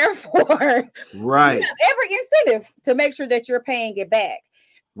 So therefore, you have every incentive to make sure that you're paying it back.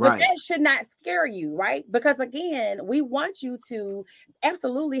 But that should not scare you, right? Because again, we want you to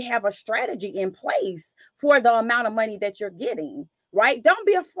absolutely have a strategy in place for the amount of money that you're getting. Right? Don't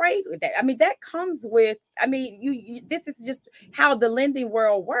be afraid with that. I mean, that comes with, I mean, you this is just how the lending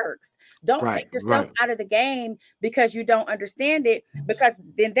world works. Don't take yourself out of the game because you don't understand it, because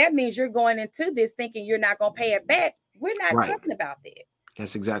then that means you're going into this thinking you're not going to pay it back. We're not talking about that.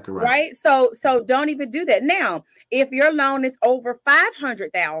 That's exactly right. Right? So don't even do that. Now, if your loan is over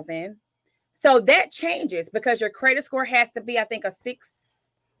 500,000, so that changes because your credit score has to be, I think, a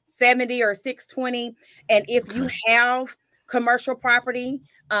 670 or 620. And if you have commercial property,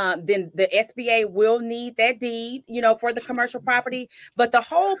 then the SBA will need that deed, for the commercial property. But the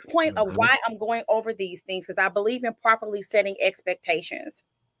whole point of why I'm going over these things, because I believe in properly setting expectations,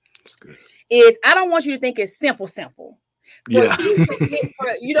 is I don't want you to think it's simple. You know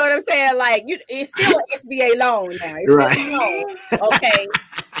what I'm saying? Like, it's still an SBA loan now. It's still a loan. Okay.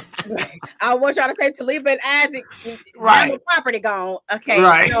 I want y'all to say Talibah and Isaac, the property gone. Okay.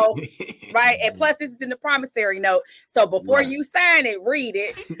 Right. And plus, this is in the promissory note. So before you sign it, read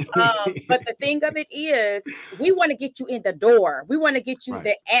it. But the thing of it is, we want to get you in the door. We want to get you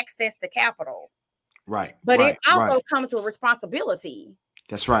the access to capital. Right. But it also comes with responsibility.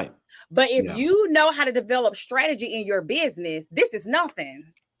 That's right. But if you know how to develop strategy in your business, this is nothing.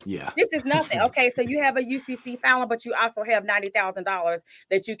 Yeah. This is nothing. Okay. So you have a UCC filing, but you also have $90,000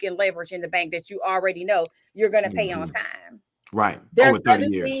 that you can leverage in the bank that you already know you're going to pay on time. Right. There's other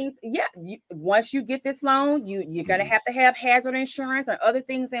things. Yeah. Once you get this loan, you're going to have hazard insurance and other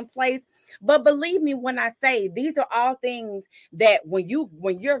things in place. But believe me when I say these are all things that when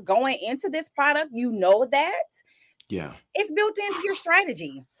you're going into this product, that it's built into your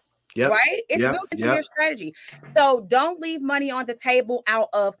strategy. Yep. Right? It's built into your strategy. So don't leave money on the table out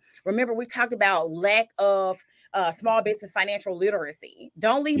of, remember, we talked about lack of small business financial literacy.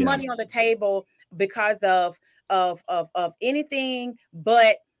 Don't leave money on the table because of anything,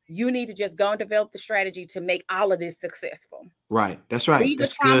 but you need to just go and develop the strategy to make all of this successful. Right. That's right. Leave the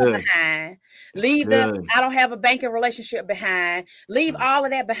trauma behind. Leave the I don't have a banking relationship behind. Leave all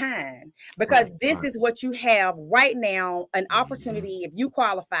of that behind, because this is what you have right now, an opportunity, if you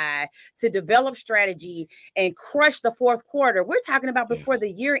qualify, to develop strategy and crush the fourth quarter. We're talking about before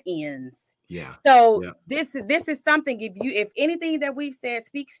the year ends. Yeah. So this is something, if anything that we've said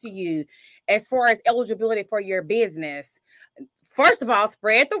speaks to you as far as eligibility for your business, first of all,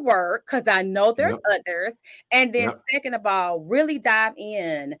 spread the word, because I know there's others. And then second of all, really dive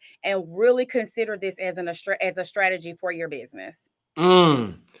in and really consider this as a strategy for your business.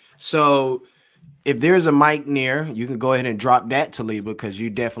 So if there's a mic near, you can go ahead and drop that, Talibah, because you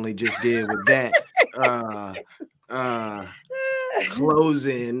definitely just did with that.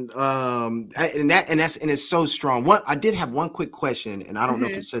 Closing. And it's so strong. I did have one quick question, and I don't know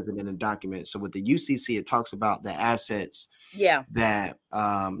if it says it in the document. So with the UCC, it talks about the assets. Yeah. That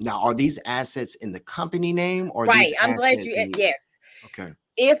now, are these assets in the company name or right? I'm glad you. Yes. Okay.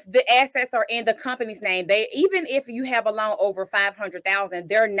 If the assets are in the company's name, even if you have a loan over 500,000,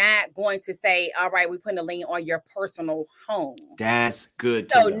 they're not going to say, "All right, we put a lien on your personal home." That's good.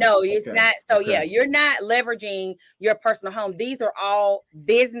 So no, it's not. So you're not leveraging your personal home. These are all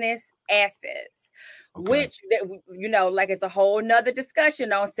business assets. Which, like, it's a whole nother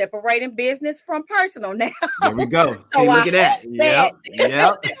discussion on separating business from personal now. There we go. So look at that.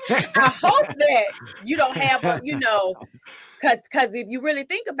 Yep. I hope that you don't have because if you really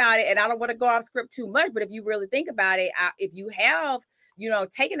think about it, and I don't want to go off script too much, but if you really think about it, if you have,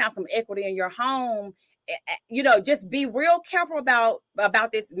 taken out some equity in your home, just be real careful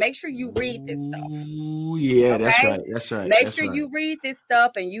about this. Make sure you read this stuff. Ooh, yeah, okay? That's right. Make sure you read this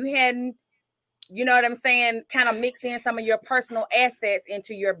stuff, and you hadn't, you know what I'm saying, kind of mixed in some of your personal assets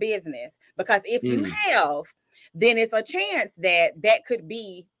into your business. Because if you have, then it's a chance that could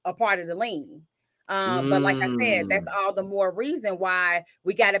be a part of the lien. But like I said, that's all the more reason why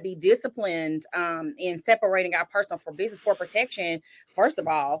we got to be disciplined in separating our personal from business for protection, first of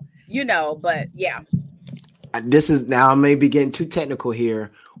all, but yeah. This is now I may be getting too technical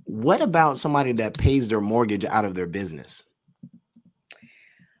here. What about somebody that pays their mortgage out of their business?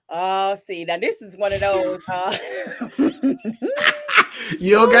 Oh, see, now this is one of those.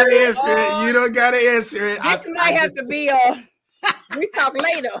 You don't gotta answer it. Oh, You don't gotta answer it. this might have to be we talk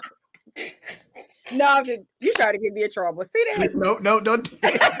later. No, you trying to get me in trouble. See that? No, don't.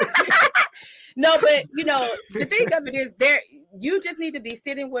 No, but the thing of it is, you just need to be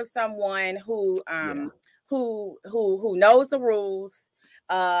sitting with someone who who knows the rules,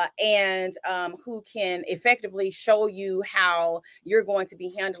 and who can effectively show you how you're going to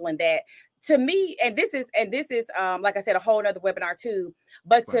be handling that. To me, and this is like I said, a whole nother webinar too.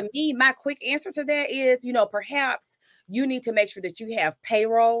 But to me, my quick answer to that is, perhaps you need to make sure that you have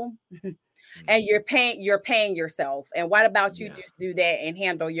payroll. And you're paying yourself. And what about you just do that and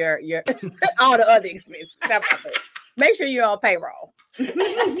handle your all the other expenses? Make sure you're on payroll.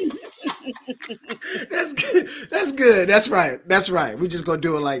 That's good. That's good. That's right. That's right. We're just gonna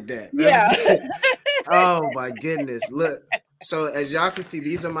do it like that. Yeah. Oh my goodness. Look. So as y'all can see,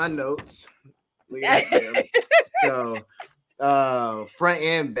 these are my notes. Look at them. So front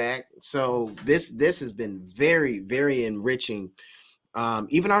and back. So this has been very, very enriching.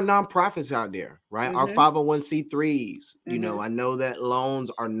 Even our nonprofits out there, right? Our 501c3s, I know that loans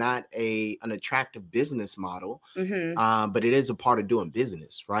are not an attractive business model, but it is a part of doing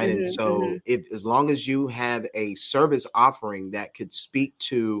business, right? And so as long as you have a service offering that could speak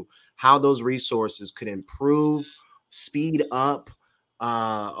to how those resources could improve, speed up,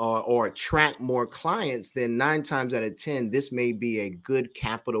 or attract more clients, then 9 times out of 10, this may be a good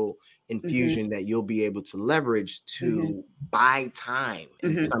capital infusion that you'll be able to leverage to buy time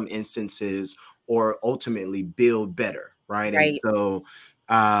in some instances, or ultimately build better, right? And so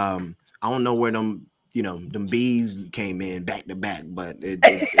I don't know where them bees came in back to back, but it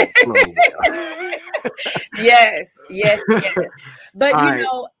yes. But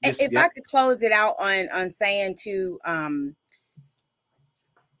if I could close it out on saying to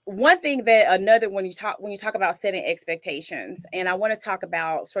one thing when you talk about setting expectations, and I want to talk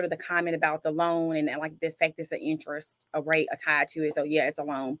about sort of the comment about the loan and like the fact there's an interest rate tied to it. So yeah, it's a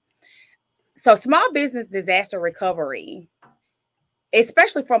loan. So small business disaster recovery,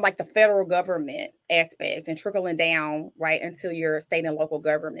 especially from like the federal government aspect and trickling down right into your state and local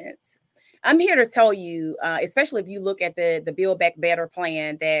governments. I'm here to tell you, especially if you look at the Build Back Better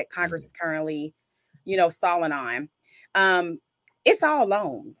plan that Congress is currently, stalling on. It's all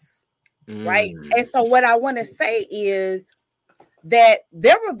loans, right? And so what I want to say is that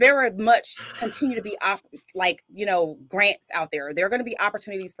there will very much continue to be grants out there. There are going to be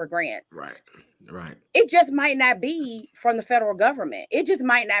opportunities for grants. Right. It just might not be from the federal government. It just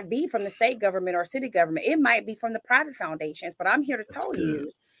might not be from the state government or city government. It might be from the private foundations. But I'm here to tell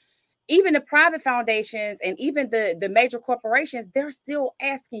you, even the private foundations and even the major corporations, they're still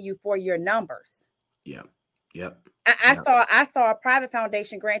asking you for your numbers. Yep. I saw a private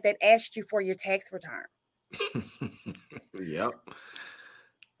foundation grant that asked you for your tax return. Yep.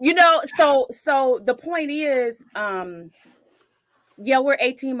 So the point is, we're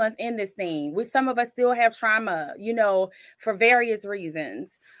 18 months in this thing. Some of us still have trauma, for various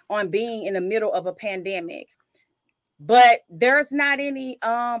reasons on being in the middle of a pandemic. But there's not any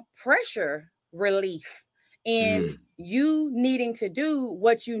pressure relief in you needing to do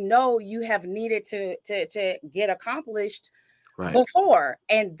what you have needed to get accomplished before.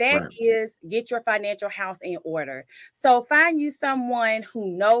 And that is get your financial house in order. So find you someone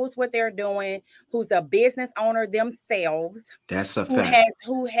who knows what they're doing, who's a business owner themselves. That's a fact.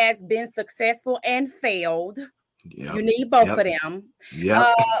 Who has been successful and failed. Yep. You need both of them.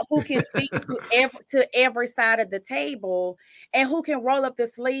 Yep. Who can speak to every side of the table, and who can roll up the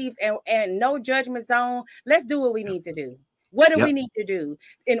sleeves and no judgment zone. Let's do what we need to do. What do we need to do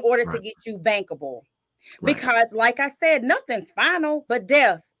in order to get you bankable? Because like I said, nothing's final but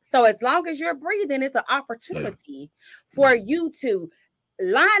death. So as long as you're breathing, it's an opportunity for you to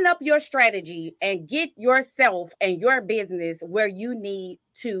line up your strategy and get yourself and your business where you need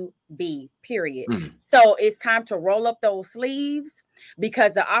to be, period. So it's time to roll up those sleeves,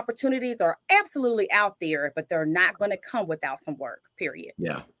 because the opportunities are absolutely out there, but they're not going to come without some work, period.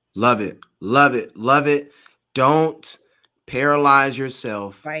 Yeah. Love it. Don't paralyze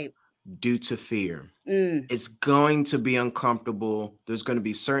yourself due to fear. It's going to be uncomfortable. There's going to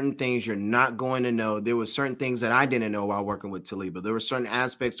be certain things you're not going to know. There were certain things that I didn't know while working with Talibah. There were certain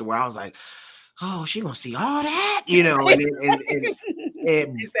aspects to where I was like, oh, she gonna see all that,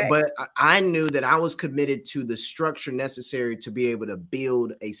 but I knew that I was committed to the structure necessary to be able to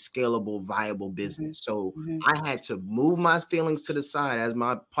build a scalable, viable business. So I had to move my feelings to the side, as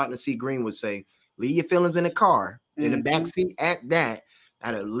my partner C. Green would say. leave your feelings in the car, in the back seat at that. I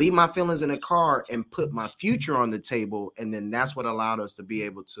had to leave my feelings in the car and put my future on the table. And then that's what allowed us to be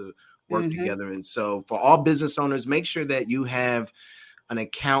able to work together. And so for all business owners, make sure that you have an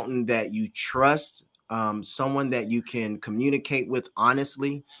accountant that you trust, someone that you can communicate with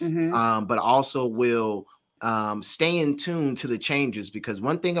honestly, but also will stay in tune to the changes, because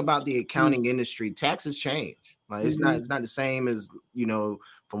one thing about the accounting industry, taxes change. Like it's not the same as, you know,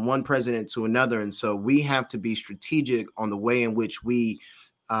 from one president to another. And so we have to be strategic on the way in which we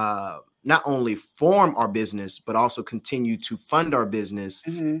not only form our business, but also continue to fund our business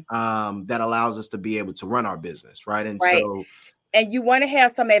that allows us to be able to run our business. Right. And so, and you want to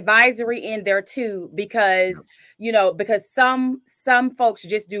have some advisory in there too, because, you know, because some folks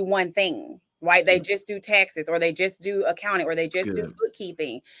just do one thing, right? They just do taxes, or they just do accounting, or they just do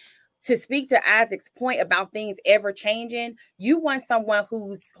bookkeeping. To speak to Isaac's point about things ever changing, you want someone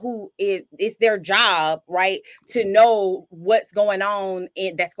who it's their job, right, to know what's going on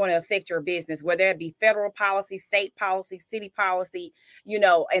that's going to affect your business, whether it be federal policy, state policy, city policy, you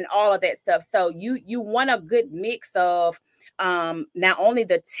know, and all of that stuff. So you want a good mix of not only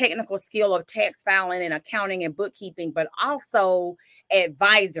the technical skill of tax filing and accounting and bookkeeping, but also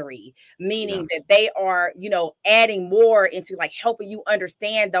advisory, meaning that they are, you know, adding more into like helping you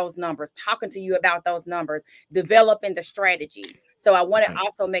understand those numbers, talking to you about those numbers, developing the strategy. So I want to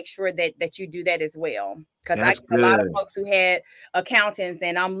also make sure that you do that as well. Because I get a lot of folks who had accountants,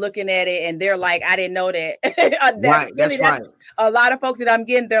 and I'm looking at it and they're like, I didn't know that. That's right. A lot of folks that I'm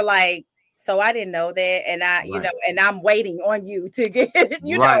getting, they're like, so I didn't know that. And you know, and I'm waiting on you to get,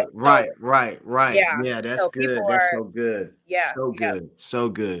 you know. Right. Yeah, that's so good. That's so good. Yeah. So good. So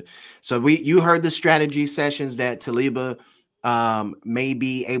good. So you heard the strategy sessions that Talibah may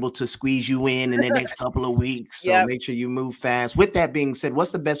be able to squeeze you in the next couple of weeks. So make sure you move fast. With that being said, what's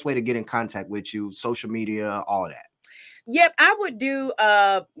the best way to get in contact with you? Social media, all that. Yep, I would do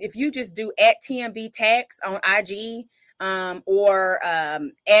if you just do at TMB Tax on IG. You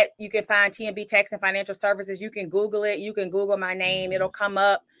can find TMB Tax and Financial Services. You can Google it. You can Google my name. It'll come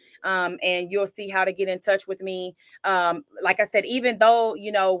up, and you'll see how to get in touch with me. Like I said, even though,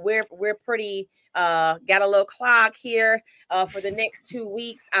 you know, we're pretty got a little clock here for the next 2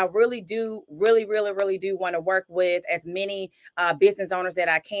 weeks, I really do want to work with as many business owners that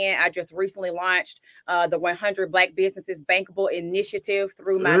I can. I just recently launched the 100 Black Businesses Bankable Initiative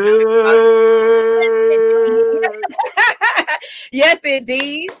through my Yes,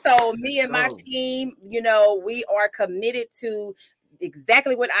 indeed. So me and my team, you know, we are committed to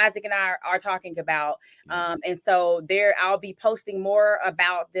exactly what Isaac and I are talking about. And so I'll be posting more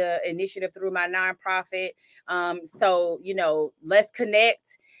about the initiative through my nonprofit. So, you know, let's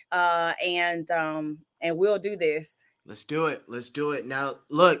connect and we'll do this. Let's do it. Now,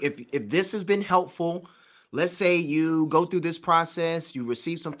 look, if this has been helpful, let's say you go through this process, you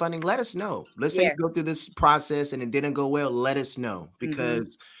receive some funding, let us know. Let's say you go through this process and it didn't go well, let us know,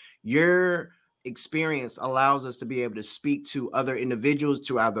 because your experience allows us to be able to speak to other individuals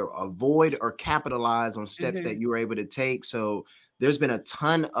to either avoid or capitalize on steps that you were able to take. So there's been a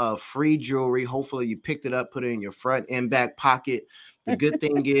ton of free jewelry. Hopefully you picked it up, put it in your front and back pocket. The good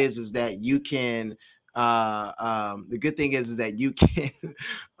thing is that you can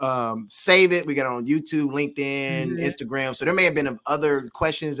save it. We got it on YouTube, LinkedIn, Instagram. So there may have been other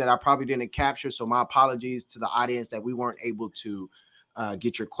questions that I probably didn't capture. So my apologies to the audience that we weren't able to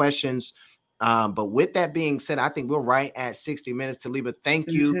get your questions. But with that being said, I think we're right at 60 minutes. Talibah, thank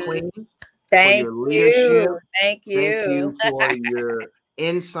you, Queen, for your leadership. Thank you for your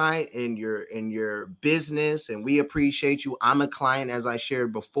insight and your business. And we appreciate you. I'm a client, as I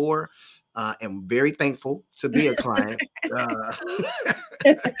shared before. And very thankful to be a client.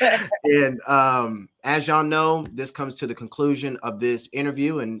 And as y'all know, this comes to the conclusion of this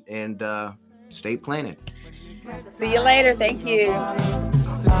interview, and stay planted. See you later. Thank you.